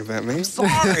speedrunning event, man.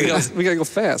 Sorry. we gotta go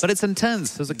fast. But it's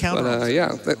intense. There's a counter. But yeah,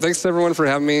 thanks to everyone for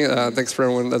having me. Thanks for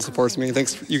everyone that supports me.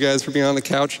 Thanks you guys for being on the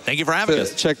couch. Thank you for having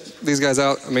us. Check these guys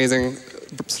out. Amazing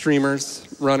streamers,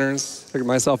 runners. Check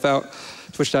myself out.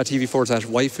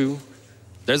 Twitch.tv/waifu.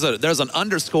 There's an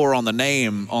underscore on the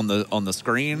name on the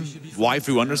screen.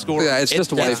 Waifu underscore. Yeah, it's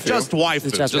just waifu. It's just waifu.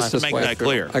 It's just just to make that waifu.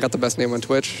 clear. I got the best name on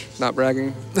Twitch. Not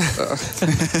bragging.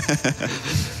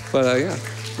 But yeah,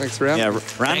 thanks for having me. Yeah,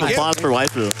 round of applause for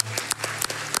Waifu.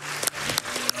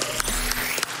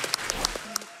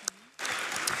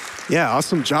 Yeah,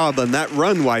 awesome job on that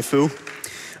run, Waifu.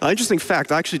 Interesting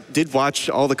fact, I actually did watch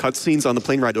all the cutscenes on the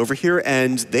plane ride over here,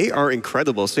 and they are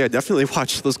incredible. So yeah, definitely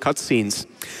watch those cutscenes.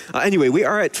 Anyway, we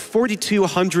are at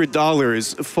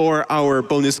 $4,200 for our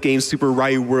bonus game, Super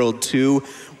Ryu World 2,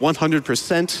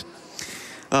 100%.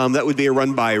 That would be a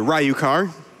run by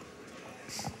Ryukar.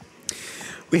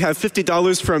 We have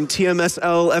 $50 from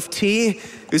TMSLFT,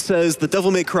 who says, "The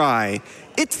Devil May Cry,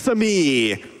 it's-a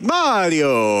me,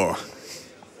 Mario."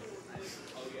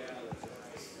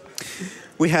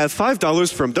 We have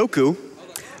 $5 from Doku.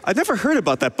 I've never heard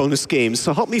about that bonus game,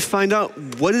 so help me find out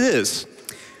what it is.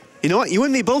 You know what? You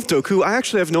and me both, Doku. I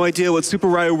actually have no idea what Super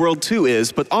Ryu World 2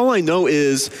 is, but all I know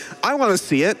is I want to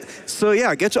see it. So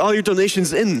yeah, get all your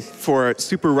donations in for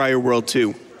Super Ryu World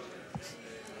 2.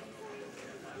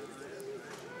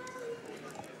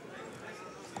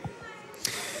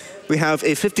 We have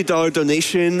a $50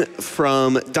 donation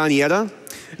from Daniela.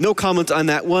 No comment on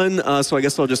that one, so I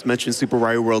guess I'll just mention Super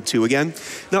Ryu World 2 again.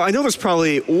 Now, I know there's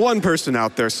probably one person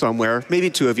out there somewhere, maybe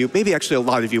two of you, maybe actually a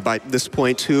lot of you by this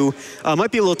point, who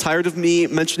might be a little tired of me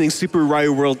mentioning Super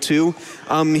Ryu World 2.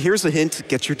 Here's a hint,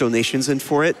 get your donations in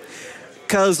for it.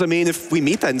 Because, I mean, if we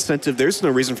meet that incentive, there's no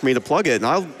reason for me to plug it, and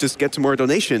I'll just get to more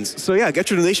donations. So yeah, get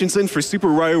your donations in for Super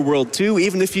Ryu World 2,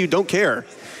 even if you don't care.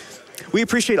 We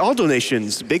appreciate all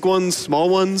donations, big ones, small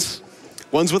ones,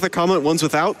 ones with a comment, ones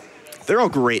without. They're all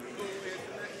great.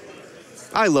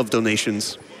 I love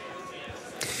donations.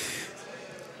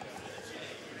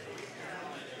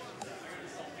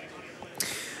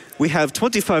 We have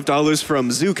 $25 from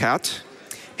Zoocat.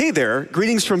 Hey there,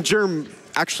 greetings from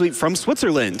actually from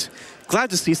Switzerland. Glad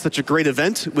to see such a great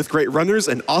event with great runners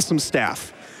and awesome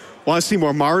staff. Want to see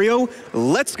more Mario?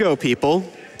 Let's go, people.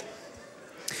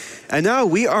 And now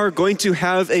we are going to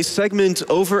have a segment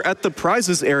over at the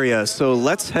prizes area, so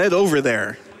let's head over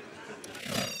there.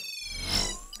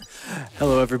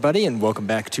 Hello everybody and welcome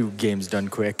back to Games Done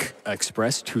Quick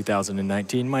Express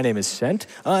 2019. My name is Sent,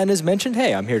 and as mentioned,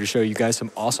 hey, I'm here to show you guys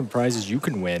some awesome prizes you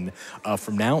can win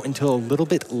from now until a little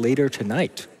bit later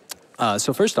tonight.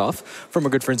 So first off, from our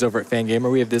good friends over at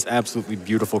Fangamer, we have this absolutely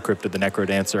beautiful Crypt of the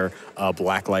Necrodancer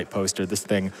blacklight poster. This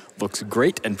thing looks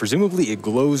great, and presumably it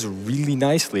glows really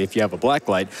nicely if you have a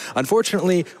blacklight.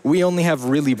 Unfortunately, we only have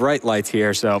really bright lights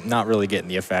here, so not really getting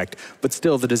the effect. But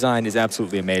still, the design is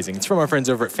absolutely amazing. It's from our friends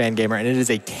over at Fangamer, and it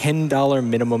is a $10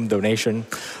 minimum donation.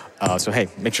 So hey,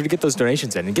 make sure to get those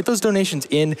donations in. And get those donations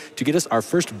in to get us our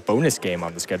first bonus game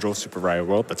on the schedule, Super Mario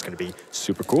World. That's going to be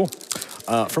super cool.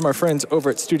 From our friends over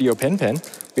at Studio Pen,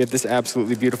 we have this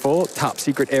absolutely beautiful top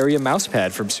secret area mouse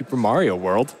pad from Super Mario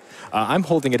World. I'm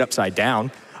holding it upside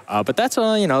down. But that's,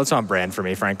 it's on brand for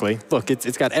me, frankly. Look,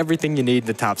 it's got everything you need in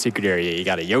the top secret area. You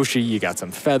got a Yoshi, you got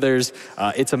some feathers.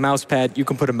 It's a mouse pad. You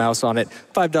can put a mouse on it.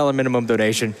 $5 minimum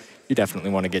donation. You definitely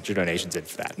want to get your donations in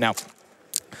for that. Now,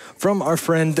 from our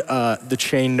friend, the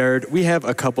Chain Nerd, we have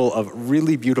a couple of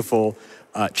really beautiful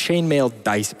chainmail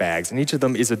dice bags, and each of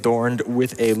them is adorned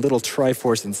with a little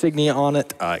Triforce insignia on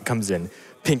it. It comes in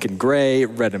pink and gray,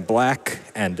 red and black,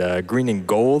 and green and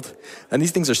gold. And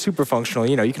these things are super functional.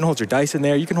 You can hold your dice in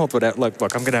there. You can hold whatever.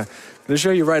 Look, I'm gonna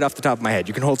show you right off the top of my head.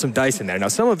 You can hold some dice in there. Now,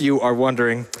 some of you are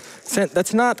wondering,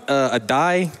 that's not a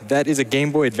die. That is a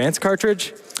Game Boy Advance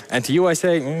cartridge. And to you, I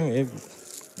say, it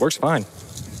works fine.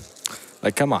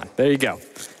 Like, come on, there you go.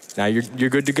 Now you're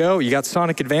good to go. You got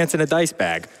Sonic Advance in a dice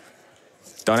bag.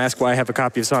 Don't ask why I have a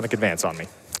copy of Sonic Advance on me.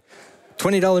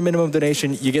 $20 minimum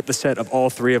donation, you get the set of all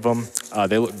three of them.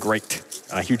 They look great.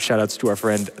 Huge shout outs to our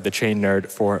friend, the Chain Nerd,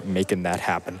 for making that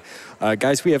happen.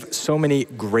 Guys, we have so many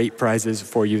great prizes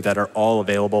for you that are all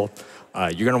available.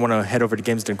 You're going to want to head over to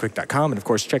gamesdonequick.com and, of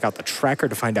course, check out the tracker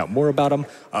to find out more about them.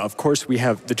 Of course, we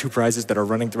have the two prizes that are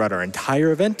running throughout our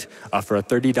entire event. For a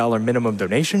 $30 minimum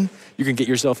donation, you can get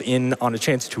yourself in on a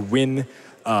chance to win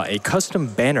a custom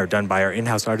banner done by our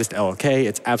in-house artist, LLK.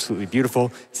 It's absolutely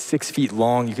beautiful, 6 feet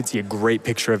long. You can see a great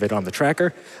picture of it on the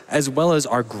tracker, as well as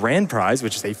our grand prize,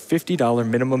 which is a $50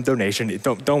 minimum donation.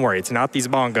 Don't worry, it's not these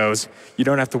bongos. You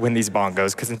don't have to win these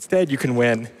bongos, because instead you can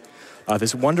win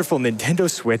this wonderful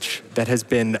Nintendo Switch that has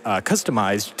been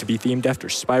customized to be themed after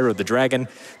Spyro the Dragon.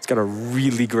 It's got a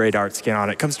really great art skin on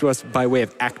it. It comes to us by way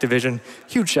of Activision.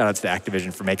 Huge shout outs to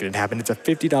Activision for making it happen. It's a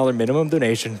 $50 minimum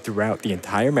donation throughout the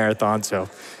entire marathon. So,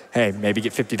 hey, maybe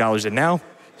get $50 in now.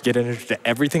 Get into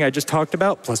everything I just talked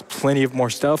about, plus plenty of more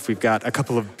stuff. We've got a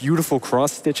couple of beautiful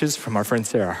cross stitches from our friend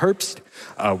Sarah Herbst.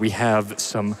 We have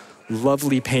some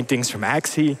lovely paintings from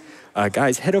Axie.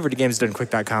 Guys, head over to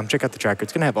gamesdonequick.com, check out the tracker.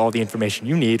 It's going to have all the information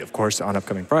you need, of course, on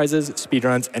upcoming prizes,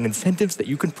 speedruns, and incentives that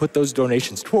you can put those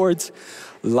donations towards,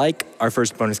 like our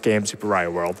first bonus game, Super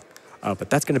Mario World. But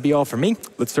that's going to be all for me.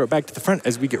 Let's throw it back to the front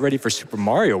as we get ready for Super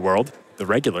Mario World, the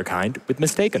regular kind, with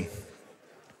Mistaken.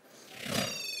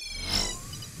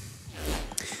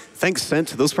 Thanks,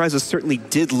 Sent. Those prizes certainly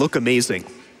did look amazing.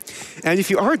 And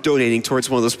if you are donating towards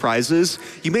one of those prizes,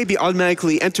 you may be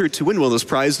automatically entered to win one of those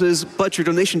prizes, but your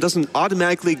donation doesn't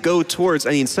automatically go towards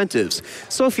any incentives.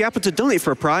 So if you happen to donate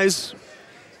for a prize,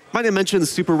 might I mention the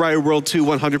Super Mario World 2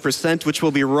 100%, which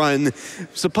will be run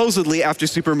supposedly after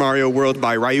Super Mario World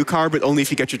by Ryucar, but only if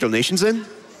you get your donations in?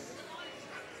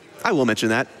 I will mention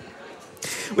that.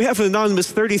 We have an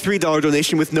anonymous $33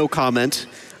 donation with no comment,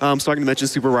 so I'm going to mention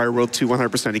Super Mario World 2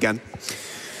 100% again.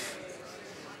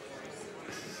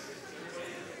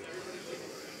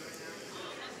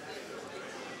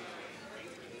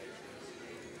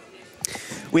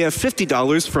 We have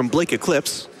 $50 from Blake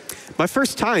Eclipse. My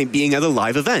first time being at a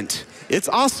live event. It's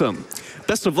awesome.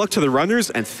 Best of luck to the runners,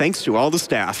 and thanks to all the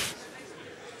staff.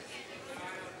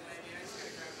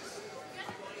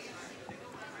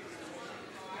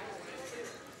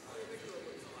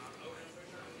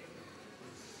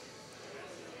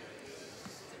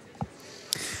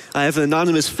 I have an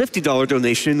anonymous $50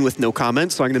 donation with no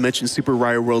comment, so I'm going to mention Super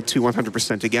Mario World 2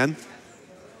 100% again.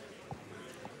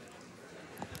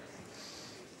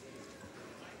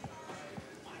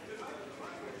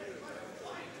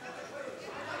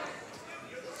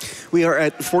 We are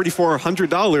at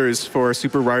 $4,400 for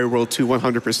Super Mario World 2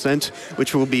 100%,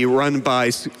 which will be run by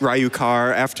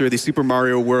Ryucar after the Super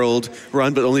Mario World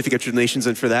run, but only if you get your donations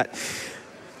in for that.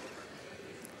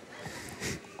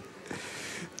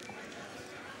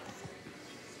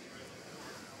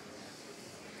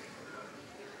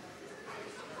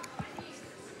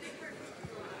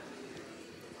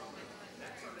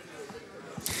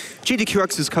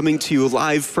 GDQx is coming to you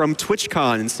live from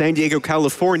TwitchCon in San Diego,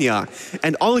 California,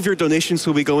 and all of your donations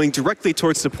will be going directly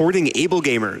towards supporting able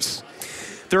gamers.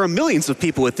 There are millions of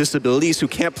people with disabilities who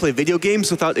can't play video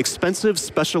games without expensive,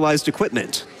 specialized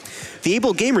equipment. The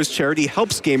Able Gamers charity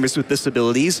helps gamers with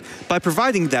disabilities by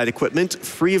providing that equipment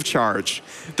free of charge.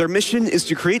 Their mission is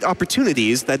to create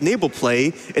opportunities that enable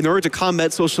play in order to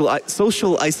combat social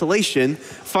isolation,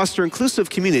 foster inclusive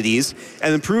communities,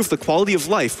 and improve the quality of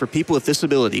life for people with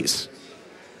disabilities.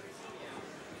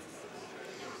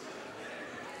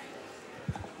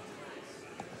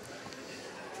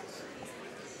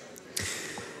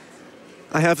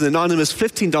 I have an anonymous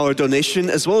 $15 donation,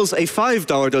 as well as a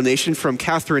 $5 donation from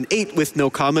Catherine8 with no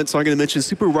comment. So I'm going to mention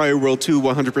Super Mario World 2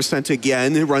 100%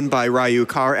 again, run by Ryu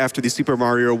Carr after the Super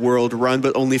Mario World run,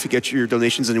 but only if you get your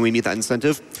donations and we meet that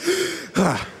incentive.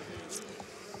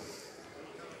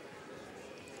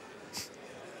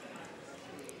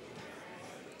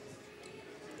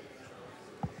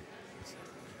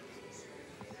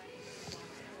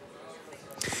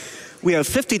 We have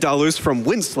 $50 from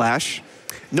Windslash.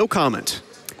 No comment.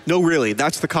 No, really,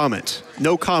 that's the comment.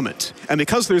 No comment. And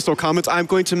because there's no comment, I'm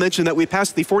going to mention that we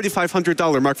passed the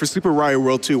 $4,500 mark for Super Mario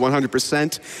World 2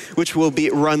 100%, which will be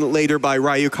run later by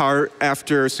Ryu Carr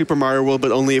after Super Mario World,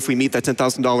 but only if we meet that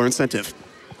 $10,000 incentive.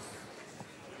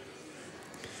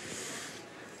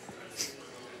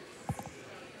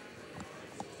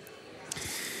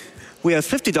 We have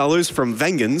 $50 from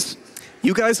Vengens.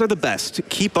 You guys are the best.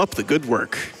 Keep up the good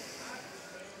work.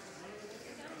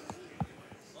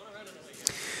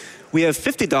 We have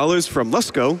 $50 from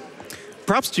Lusco.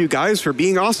 Props to you guys for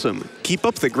being awesome. Keep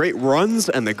up the great runs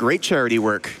and the great charity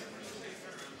work.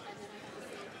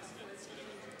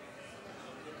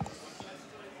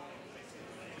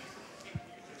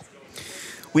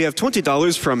 We have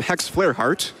 $20 from Hex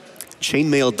Flareheart.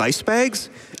 Chainmail dice bags?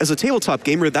 As a tabletop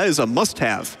gamer, that is a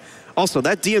must-have. Also,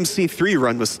 that DMC3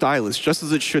 run was stylish, just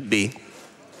as it should be.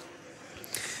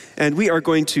 And we are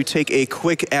going to take a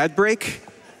quick ad break.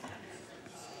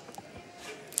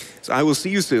 So I will see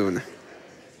you soon.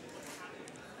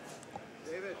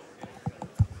 David.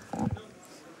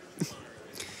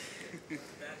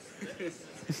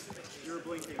 You were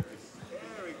blinking.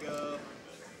 There we go.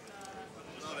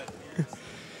 Love it.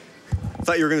 I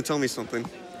thought you were going to tell me something.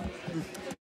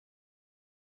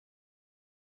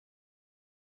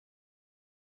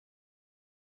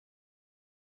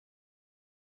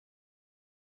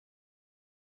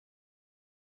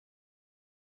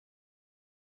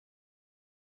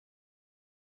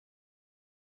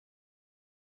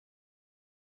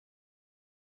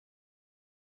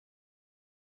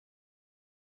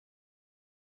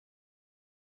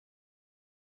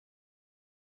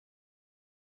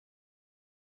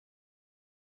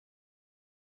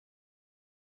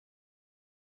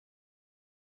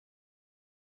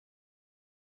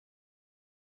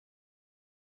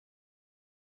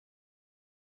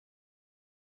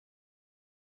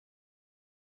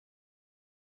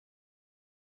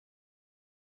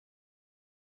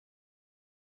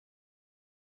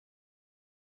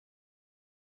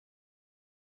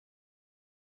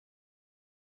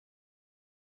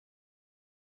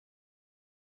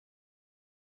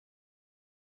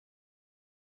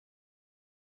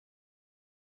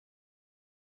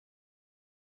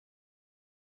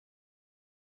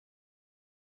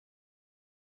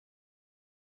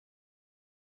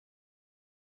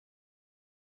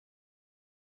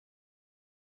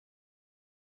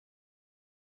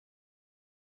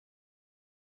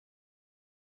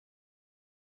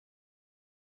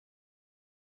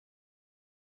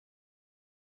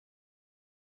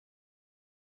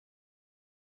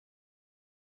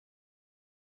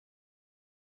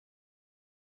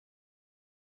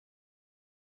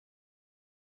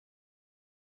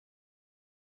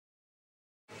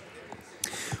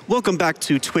 Welcome back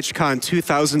to TwitchCon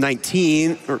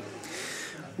 2019.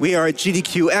 We are at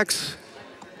GDQx.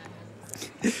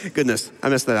 Goodness, I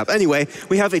messed that up. Anyway,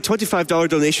 we have a $25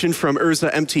 donation from Urza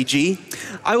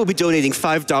MTG. I will be donating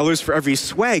 $5 for every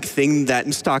swag thing that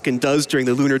Mstakin does during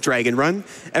the Lunar Dragon run.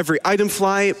 Every item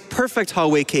fly, perfect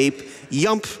hallway cape,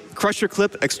 yump, crusher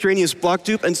clip, extraneous block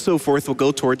dupe, and so forth will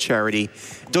go toward charity.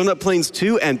 Donut Plains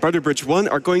 2 and Butterbridge 1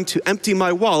 are going to empty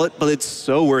my wallet, but it's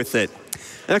so worth it.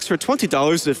 An extra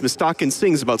 $20 if Mstakin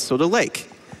sings about Soda Lake.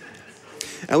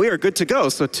 And we are good to go,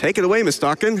 so take it away,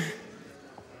 Mstakin.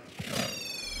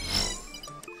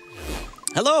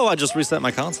 Hello, I just reset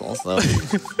my console, so I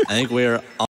think we're